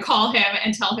you could call him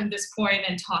and tell him this point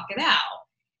and talk it out.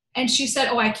 And she said,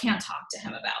 oh, I can't talk to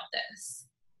him about this.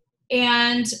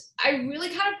 And I really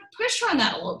kind of pushed her on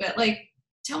that a little bit, like,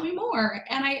 tell me more.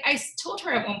 And I told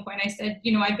her at one point, I said,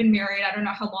 I've been married. I don't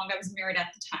know how long I was married at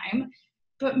the time,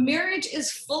 but marriage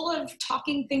is full of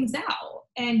talking things out.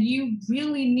 And you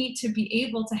really need to be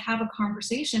able to have a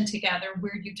conversation together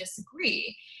where you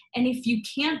disagree. And if you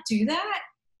can't do that,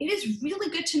 it is really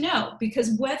good to know,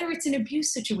 because whether it's an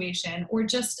abuse situation or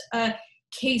just a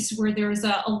case where there's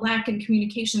a lack in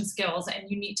communication skills and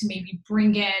you need to maybe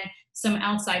bring in some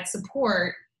outside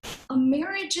support, a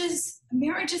marriage is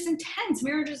intense.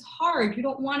 Marriage is hard. You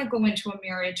don't want to go into a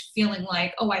marriage feeling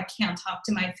like, oh, I can't talk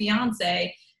to my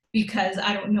fiance because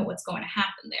I don't know what's going to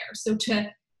happen there. So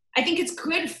I think it's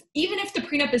good, even if the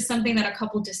prenup is something that a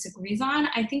couple disagrees on,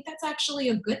 I think that's actually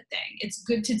a good thing. It's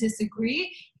good to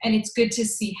disagree, and it's good to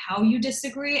see how you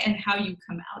disagree and how you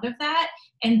come out of that.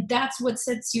 And that's what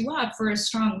sets you up for a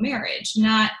strong marriage,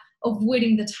 not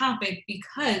avoiding the topic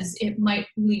because it might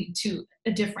lead to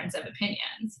a difference of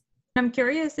opinions. I'm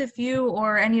curious if you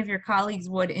or any of your colleagues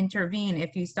would intervene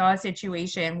if you saw a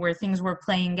situation where things were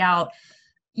playing out,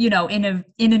 in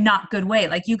a not good way.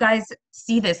 Like, you guys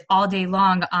see this all day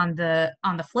long on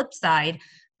the flip side.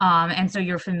 And so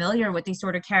you're familiar with these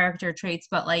sort of character traits,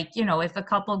 but if a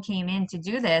couple came in to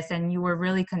do this and you were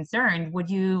really concerned, would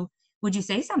you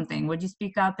say something? Would you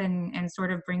speak up and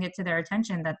sort of bring it to their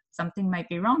attention that something might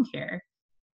be wrong here?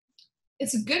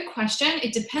 It's a good question.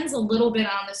 It depends a little bit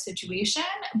on the situation,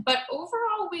 but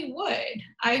overall we would.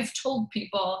 I've told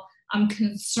people, I'm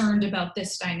concerned about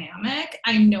this dynamic.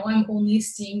 I know I'm only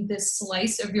seeing this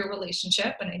slice of your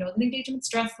relationship, and I know that engagement's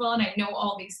stressful, and I know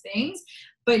all these things,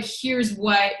 but here's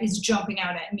what is jumping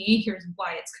out at me. Here's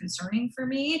why it's concerning for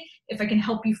me. If I can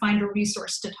help you find a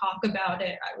resource to talk about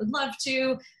it, I would love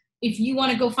to. If you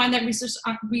want to go find that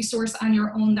resource on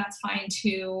your own, that's fine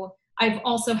too. I've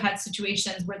also had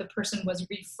situations where the person was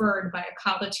referred by a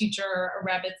college teacher, a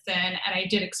Rebbitzin, and I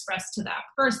did express to that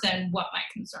person what my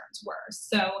concerns were.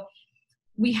 So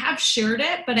we have shared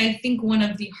it, but I think one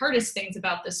of the hardest things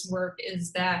about this work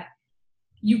is that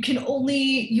you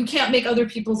can't make other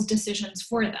people's decisions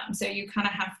for them. So you kind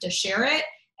of have to share it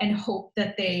and hope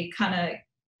that they kind of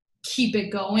keep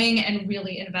it going and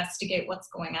really investigate what's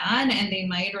going on, and they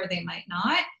might or they might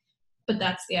not, but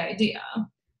that's the idea.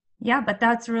 Yeah, but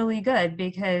that's really good,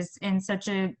 because in such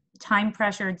a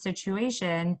time-pressured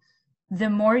situation, the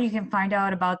more you can find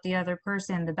out about the other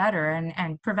person, the better.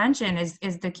 And prevention is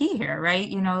the key here, right?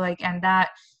 And that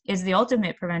is the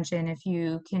ultimate prevention if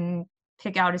you can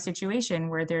pick out a situation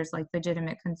where there's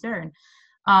legitimate concern.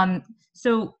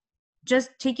 So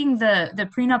just taking the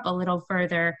prenup a little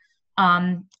further,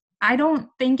 I don't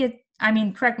think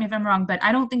correct me if I'm wrong, but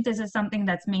I don't think this is something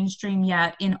that's mainstream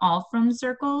yet in all frum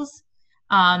circles.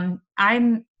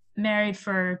 I'm married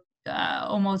for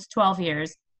almost 12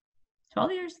 years.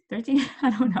 12 years? 13? I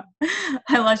don't know.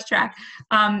 I lost track.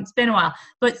 It's been a while.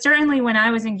 But certainly when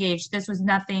I was engaged, this was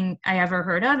nothing I ever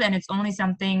heard of, and it's only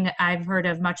something I've heard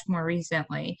of much more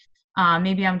recently.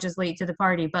 Maybe I'm just late to the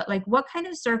party, but what kind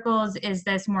of circles is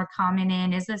this more common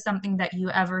in? Is this something that you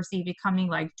ever see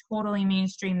becoming totally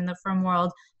mainstream in the frum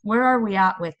world? Where are we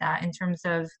at with that in terms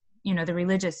of, the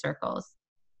religious circles?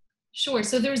 Sure.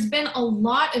 So there's been a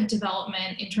lot of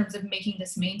development in terms of making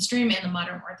this mainstream in the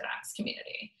modern Orthodox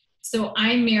community. So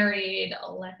I married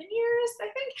 11 years, I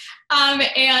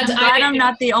think. And I'm glad I'm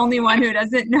not the only one who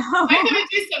doesn't know. I'm going to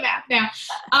do some math now.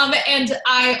 And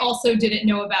I also didn't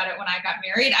know about it when I got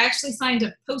married. I actually signed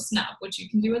a postnup, which you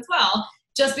can do as well,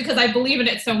 just because I believe in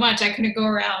it so much. I couldn't go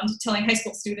around telling high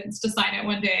school students to sign it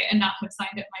one day and not have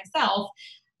signed it myself.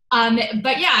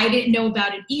 But yeah, I didn't know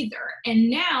about it either. And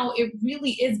now it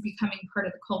really is becoming part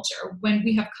of the culture. When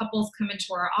we have couples come into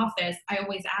our office, I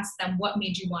always ask them, what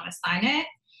made you want to sign it?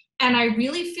 And I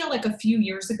really feel like a few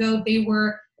years ago, they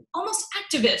were almost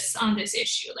activists on this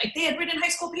issue. Like they had written high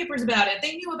school papers about it.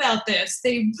 They knew about this.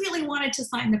 They really wanted to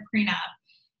sign the prenup.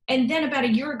 And then about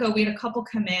a year ago, we had a couple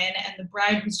come in and the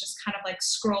bride was just kind of like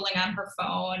scrolling on her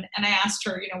phone. And I asked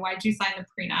her, why'd you sign the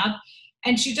prenup?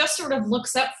 And she just sort of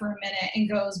looks up for a minute and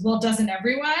goes, well, doesn't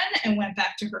everyone? And went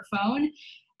back to her phone.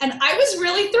 And I was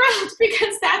really thrilled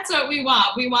because that's what we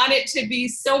want. We want it to be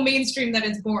so mainstream that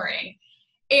it's boring.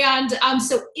 And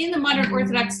so in the modern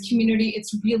Orthodox community,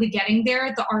 it's really getting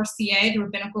there. The RCA, the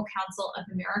Rabbinical Council of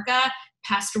America,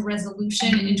 passed a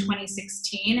resolution in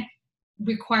 2016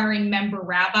 requiring member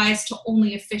rabbis to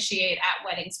only officiate at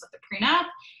weddings with the prenup.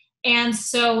 And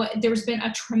so there's been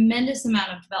a tremendous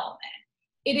amount of development.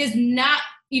 It is not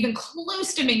even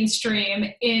close to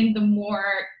mainstream in the more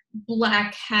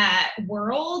black hat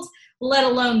world, let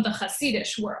alone the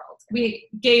Hasidish world. We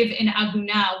gave in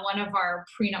Agunot one of our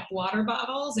prenup water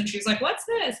bottles, and she's like, what's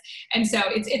this? And so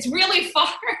it's really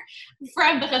far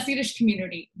from the Hasidish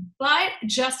community. But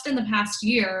just in the past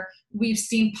year, we've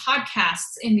seen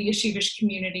podcasts in the Yeshivish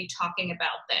community talking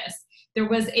about this. There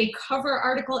was a cover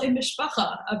article in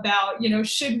Mishpacha about,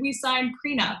 should we sign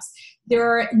prenups?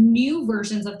 There are new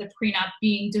versions of the prenup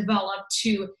being developed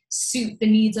to suit the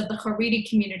needs of the Haredi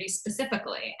community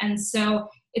specifically. And so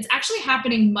it's actually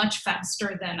happening much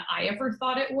faster than I ever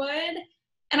thought it would.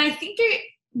 And I think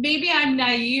maybe I'm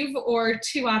naive or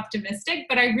too optimistic,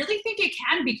 but I really think it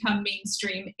can become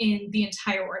mainstream in the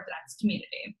entire Orthodox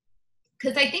community.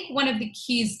 Because I think one of the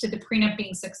keys to the prenup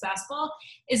being successful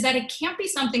is that it can't be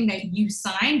something that you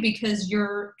sign because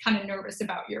you're kind of nervous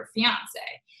about your fiance.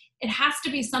 It has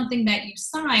to be something that you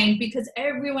sign because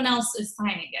everyone else is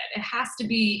signing it. It has to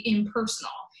be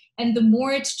impersonal. And the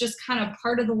more it's just kind of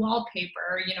part of the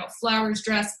wallpaper, flowers,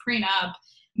 dress, prenup,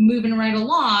 moving right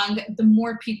along, the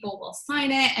more people will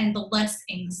sign it and the less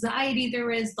anxiety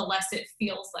there is, the less it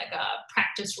feels like a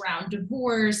practice round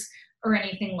divorce or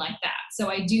anything like that. So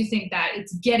I do think that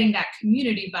it's getting that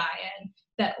community buy-in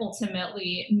that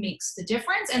ultimately makes the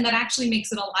difference and that actually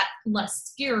makes it a lot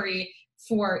less scary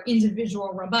for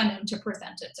individual rabbanim to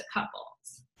present it to couples.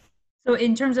 So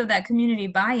in terms of that community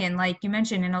buy-in, like you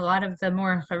mentioned, in a lot of the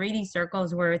more Haredi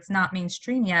circles where it's not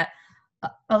mainstream yet,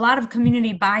 a lot of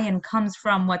community buy-in comes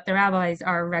from what the rabbis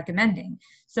are recommending.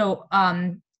 So,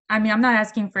 I'm not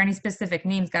asking for any specific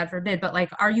names, God forbid, but like,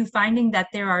 are you finding that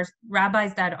there are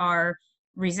rabbis that are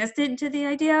resistant to the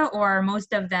idea, or are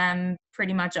most of them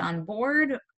pretty much on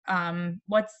board?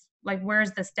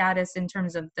 Where's the status in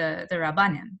terms of the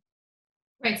rabbanim?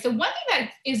 Right. So one thing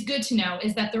that is good to know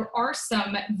is that there are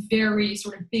some very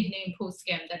sort of big name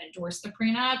poskim that endorse the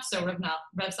prenup. So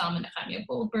Rav Salman Nechemia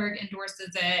Goldberg endorses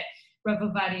it. Rav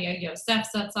Ovadia Yosef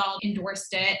Zatzal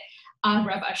endorsed it.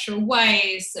 Rav Asher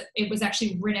Weiss. It was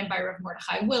actually written by Rav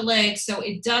Mordechai Willig. So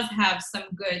it does have some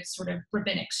good sort of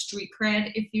rabbinic street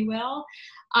cred, if you will.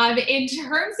 In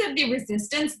terms of the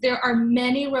resistance, there are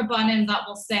many rabbanim that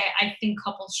will say, I think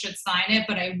couples should sign it,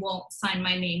 but I won't sign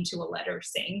my name to a letter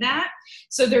saying that.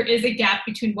 So there is a gap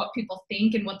between what people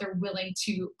think and what they're willing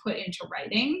to put into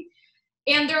writing.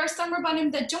 And there are some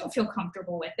rabbanim that don't feel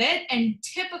comfortable with it. And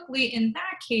typically in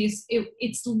that case,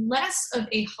 it's less of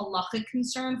a halachic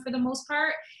concern for the most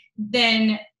part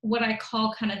than what I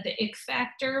call kind of the ick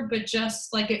factor, but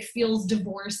just like it feels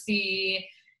divorcey.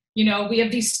 We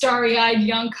have these starry-eyed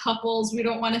young couples. We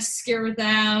don't want to scare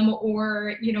them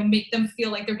or, make them feel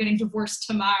like they're getting divorced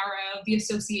tomorrow. The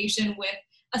association with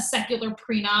a secular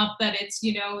prenup, that it's,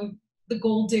 the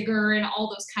gold digger and all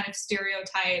those kind of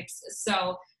stereotypes.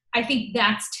 So I think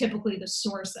that's typically the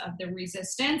source of the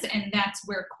resistance. And that's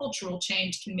where cultural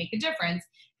change can make a difference,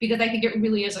 because I think it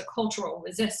really is a cultural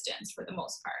resistance for the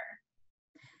most part.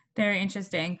 Very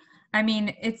interesting.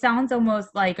 It sounds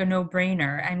almost like a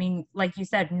no-brainer. Like you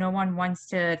said, no one wants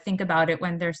to think about it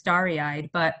when they're starry-eyed,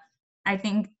 but I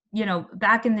think,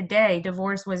 back in the day,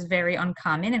 divorce was very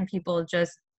uncommon and people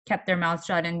just kept their mouths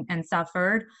shut and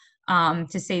suffered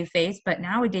to save face. But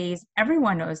nowadays,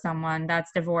 everyone knows someone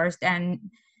that's divorced. And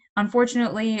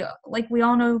unfortunately, like we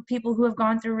all know people who have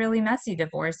gone through really messy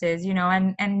divorces,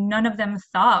 and none of them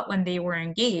thought when they were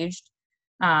engaged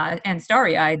and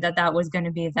starry-eyed that was going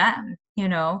to be them,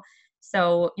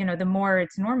 So, the more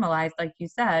it's normalized, like you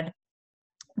said,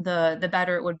 the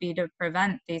better it would be to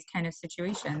prevent these kind of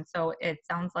situations. So it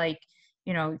sounds like,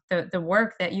 the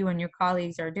work that you and your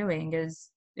colleagues are doing is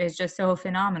just so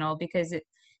phenomenal, because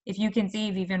if you can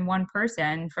save even one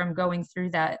person from going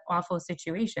through that awful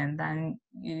situation, then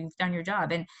you've done your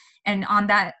job. And on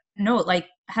that note, like,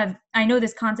 I know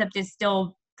this concept is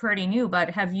still pretty new,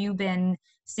 but have you been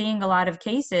seeing a lot of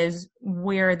cases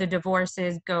where the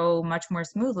divorces go much more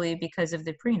smoothly because of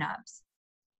the prenups?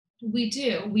 We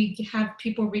do. We have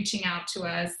people reaching out to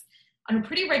us on a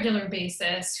pretty regular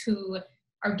basis who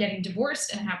are getting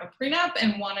divorced and have a prenup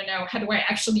and want to know, how do I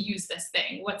actually use this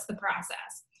thing? What's the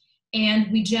process?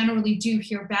 And we generally do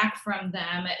hear back from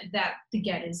them that the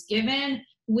get is given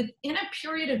within a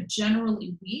period of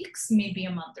generally weeks, maybe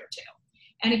a month or two.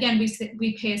 And again,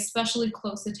 we pay especially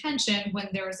close attention when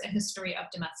there is a history of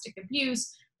domestic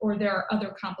abuse or there are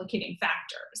other complicating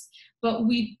factors. But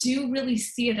we do really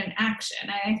see it in action.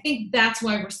 And I think that's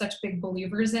why we're such big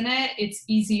believers in it. It's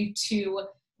easy to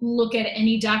look at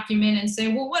any document and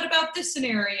say, well, what about this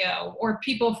scenario? Or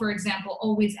people, for example,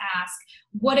 always ask,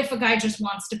 what if a guy just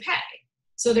wants to pay?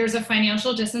 So there's a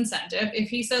financial disincentive. If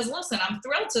he says, listen, I'm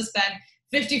thrilled to spend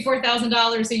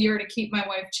 $54,000 a year to keep my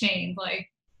wife chained, like,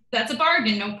 that's a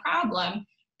bargain, no problem.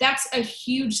 That's a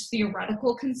huge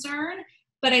theoretical concern.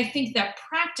 But I think that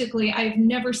practically, I've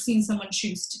never seen someone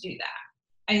choose to do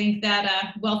that. I think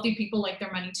that wealthy people like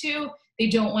their money too. They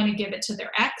don't want to give it to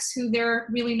their ex, who they're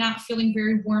really not feeling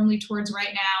very warmly towards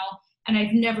right now. And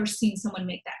I've never seen someone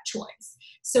make that choice.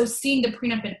 So seeing the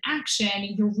prenup in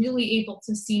action, you're really able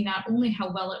to see not only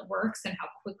how well it works and how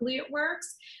quickly it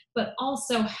works, but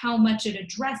also how much it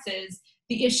addresses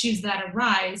the issues that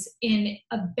arise in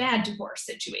a bad divorce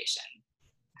situation.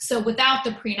 So without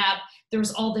the prenup,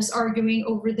 there's all this arguing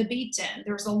over the beit-din.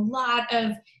 There's a lot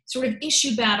of sort of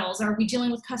issue battles. Are we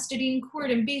dealing with custody in court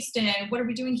and beit-din? What are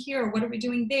we doing here? What are we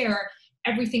doing there?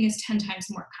 Everything is 10 times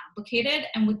more complicated.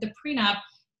 And with the prenup,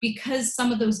 because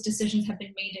some of those decisions have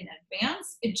been made in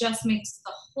advance, it just makes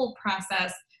the whole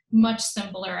process much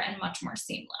simpler and much more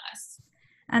seamless.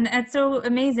 And it's so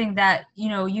amazing that,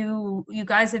 you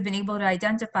guys have been able to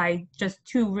identify just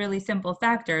two really simple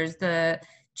factors: the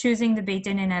choosing the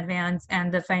beit-din in advance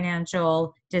and the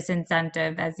financial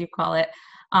disincentive, as you call it.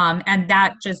 And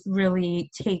that just really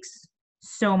takes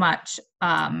so much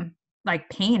like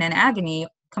pain and agony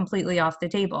completely off the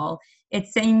table. It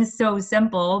seems so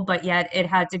simple, but yet it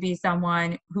had to be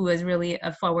someone who was really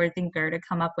a forward thinker to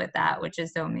come up with that, which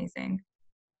is so amazing.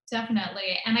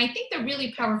 Definitely. And I think the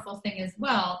really powerful thing as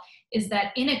well is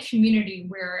that in a community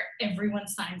where everyone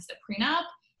signs the prenup,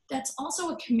 that's also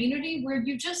a community where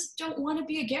you just don't want to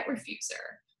be a get refuser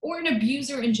or an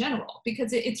abuser in general,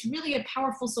 because it's really a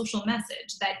powerful social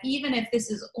message that even if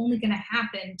this is only going to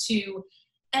happen to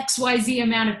XYZ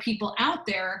amount of people out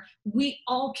there, we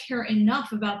all care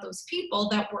enough about those people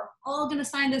that we're all going to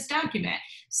sign this document,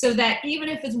 so that even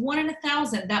if it's 1 in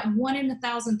 1,000, that 1 in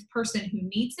 1,000th person who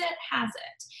needs it has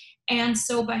it. And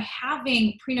so by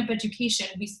having prenup education,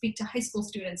 we speak to high school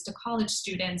students, to college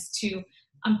students, to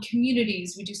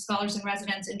communities. We do scholars in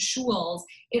residence in shuls.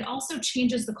 It also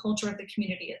changes the culture of the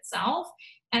community itself.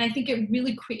 And I think it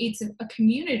really creates a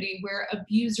community where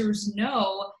abusers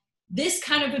know this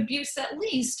kind of abuse, at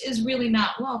least, is really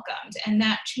not welcomed. And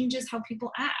that changes how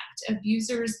people act.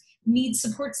 Abusers need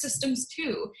support systems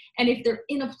too. And if they're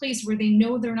in a place where they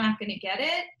know they're not going to get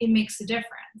it, it makes a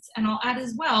difference. And I'll add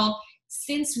as well,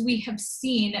 since we have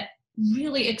seen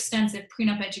really extensive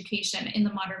prenup education in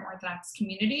the modern Orthodox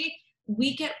community,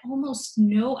 we get almost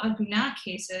no Agunot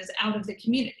cases out of the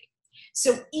community.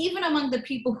 So even among the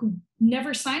people who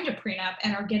never signed a prenup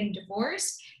and are getting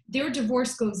divorced, their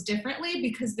divorce goes differently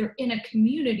because they're in a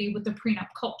community with the prenup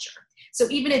culture. So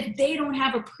even if they don't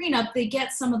have a prenup, they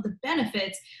get some of the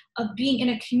benefits of being in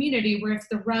a community where if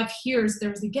the Rav hears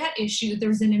there's a get issue,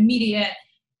 there's an immediate,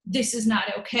 this is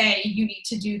not okay, you need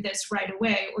to do this right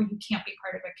away or you can't be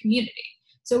part of a community.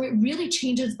 So it really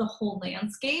changes the whole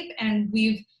landscape, and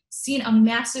we've seen a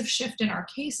massive shift in our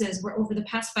cases where over the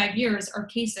past 5 years, our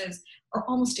cases are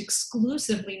almost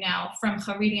exclusively now from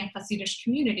Haredi and Hasidic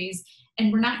communities,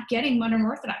 and we're not getting modern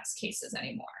Orthodox cases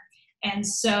anymore. And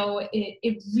so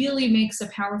it really makes a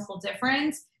powerful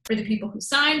difference for the people who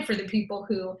sign, for the people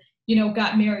who,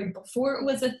 got married before it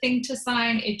was a thing to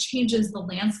sign. It changes the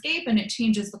landscape and it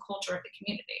changes the culture of the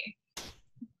community.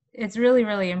 It's really,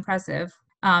 really impressive.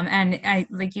 And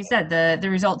like you said, the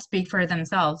results speak for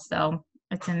themselves. So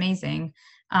it's amazing.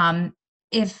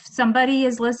 If somebody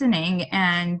is listening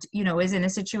and, is in a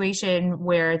situation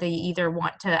where they either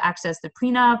want to access the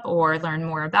prenup or learn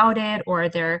more about it, or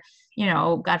they're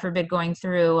God forbid, going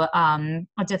through a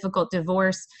difficult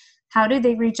divorce, how do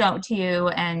they reach out to you?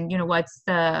 And, what's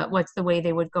the way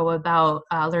they would go about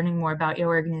learning more about your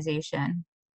organization?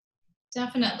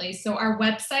 Definitely. So our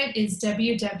website is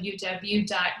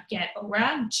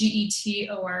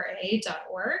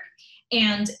www.getora.org.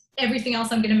 And everything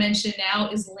else I'm going to mention now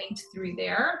is linked through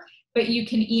there. But you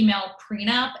can email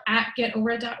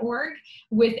prenup@getora.org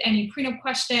with any prenup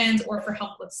questions or for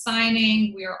help with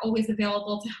signing. We are always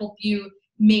available to help you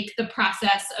make the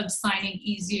process of signing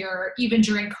easier. Even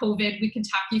during COVID, we can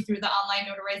talk you through the online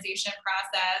notarization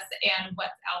process and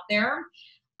what's out there.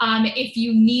 If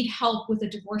you need help with a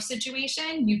divorce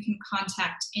situation, you can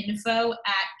contact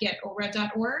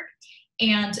info@getora.org,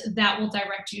 and that will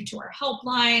direct you to our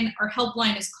helpline. Our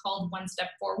helpline is called One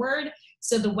Step Forward.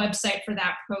 So the website for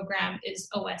that program is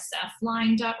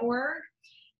osfline.org.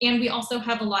 And we also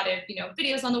have a lot of,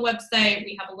 videos on the website.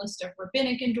 We have a list of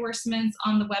rabbinic endorsements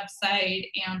on the website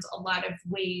and a lot of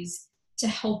ways to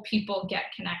help people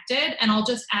get connected. And I'll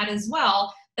just add as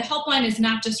well, the helpline is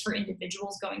not just for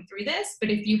individuals going through this, but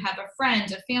if you have a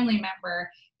friend, a family member,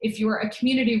 if you're a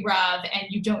community Rav and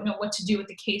you don't know what to do with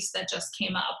the case that just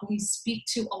came up, we speak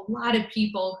to a lot of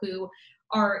people who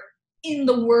are in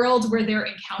the world where they're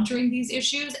encountering these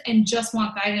issues and just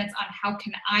want guidance on how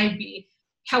can I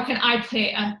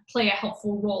play a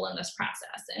helpful role in this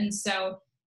process. And so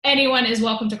anyone is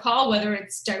welcome to call, whether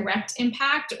it's direct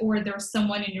impact or there's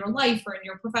someone in your life or in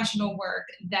your professional work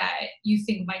that you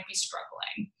think might be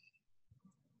struggling.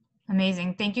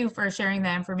 Amazing. Thank you for sharing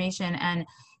that information. And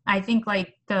I think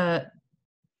the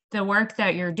work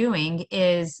that you're doing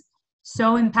is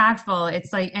so impactful.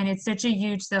 And it's such a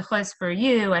huge zechus for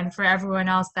you and for everyone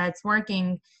else that's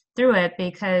working through it,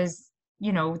 because,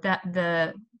 that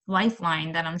the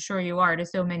lifeline that I'm sure you are to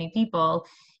so many people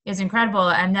is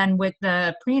incredible. And then with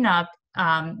the prenup,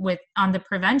 on the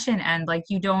prevention end,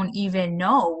 you don't even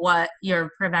know what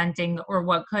you're preventing or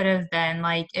what could have been.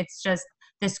 It's just,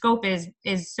 the scope is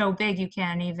so big, you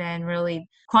can't even really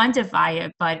quantify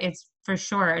it, but it's for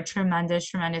sure a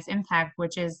tremendous impact,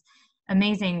 which is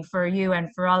amazing for you and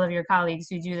for all of your colleagues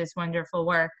who do this wonderful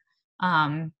work.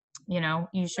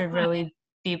 You should really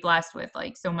be blessed with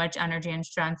so much energy and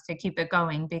strength to keep it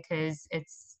going, because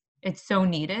it's so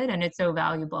needed and it's so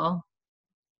valuable.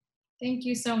 Thank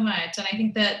you so much. And I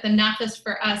think that the nafis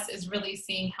for us is really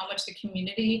seeing how much the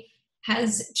community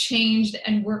has changed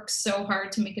and worked so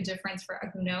hard to make a difference for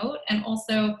Agunot. And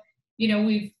also,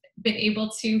 we've been able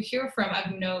to hear from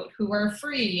Agunot who are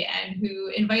free and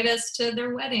who invite us to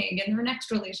their wedding and their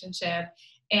next relationship,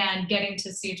 and getting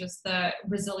to see just the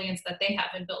resilience that they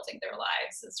have in building their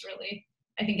lives is really,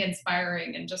 I think,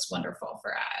 inspiring and just wonderful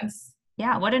for us.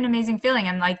 Yeah, what an amazing feeling.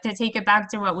 And to take it back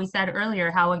to what we said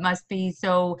earlier, how it must be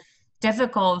so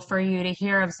difficult for you to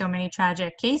hear of so many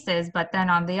tragic cases, but then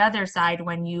on the other side,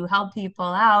 when you help people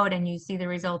out and you see the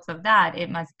results of that, it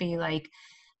must be a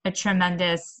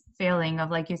tremendous feeling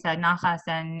of, like you said, nachas,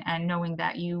 and knowing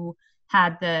that you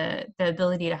had the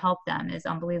ability to help them is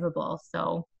unbelievable.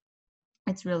 So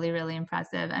it's really, really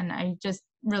impressive. And I just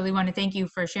really want to thank you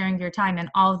for sharing your time and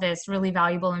all this really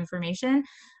valuable information.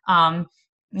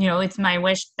 It's my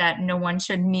wish that no one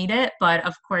should need it, but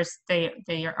of course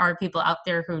there are people out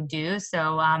there who do.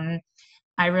 So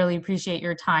I really appreciate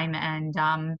your time, and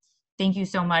thank you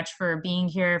so much for being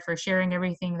here, for sharing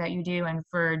everything that you do, and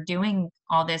for doing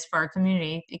all this for our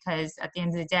community, because at the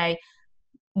end of the day,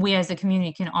 we as a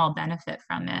community can all benefit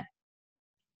from it.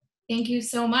 Thank you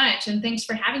so much. And thanks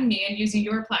for having me and using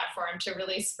your platform to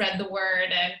really spread the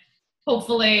word and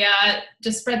hopefully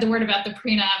just spread the word about the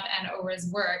prenup and Ora's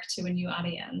work to a new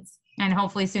audience. And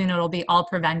hopefully soon it'll be all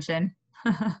prevention.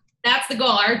 That's the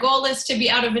goal. Our goal is to be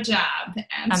out of a job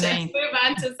and just move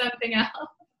on to something else.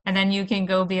 And then you can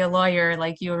go be a lawyer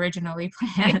like you originally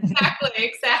planned.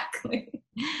 Exactly.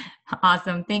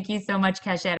 Awesome. Thank you so much,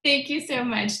 Keshet. Thank you so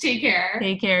much. Take care.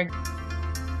 Take care.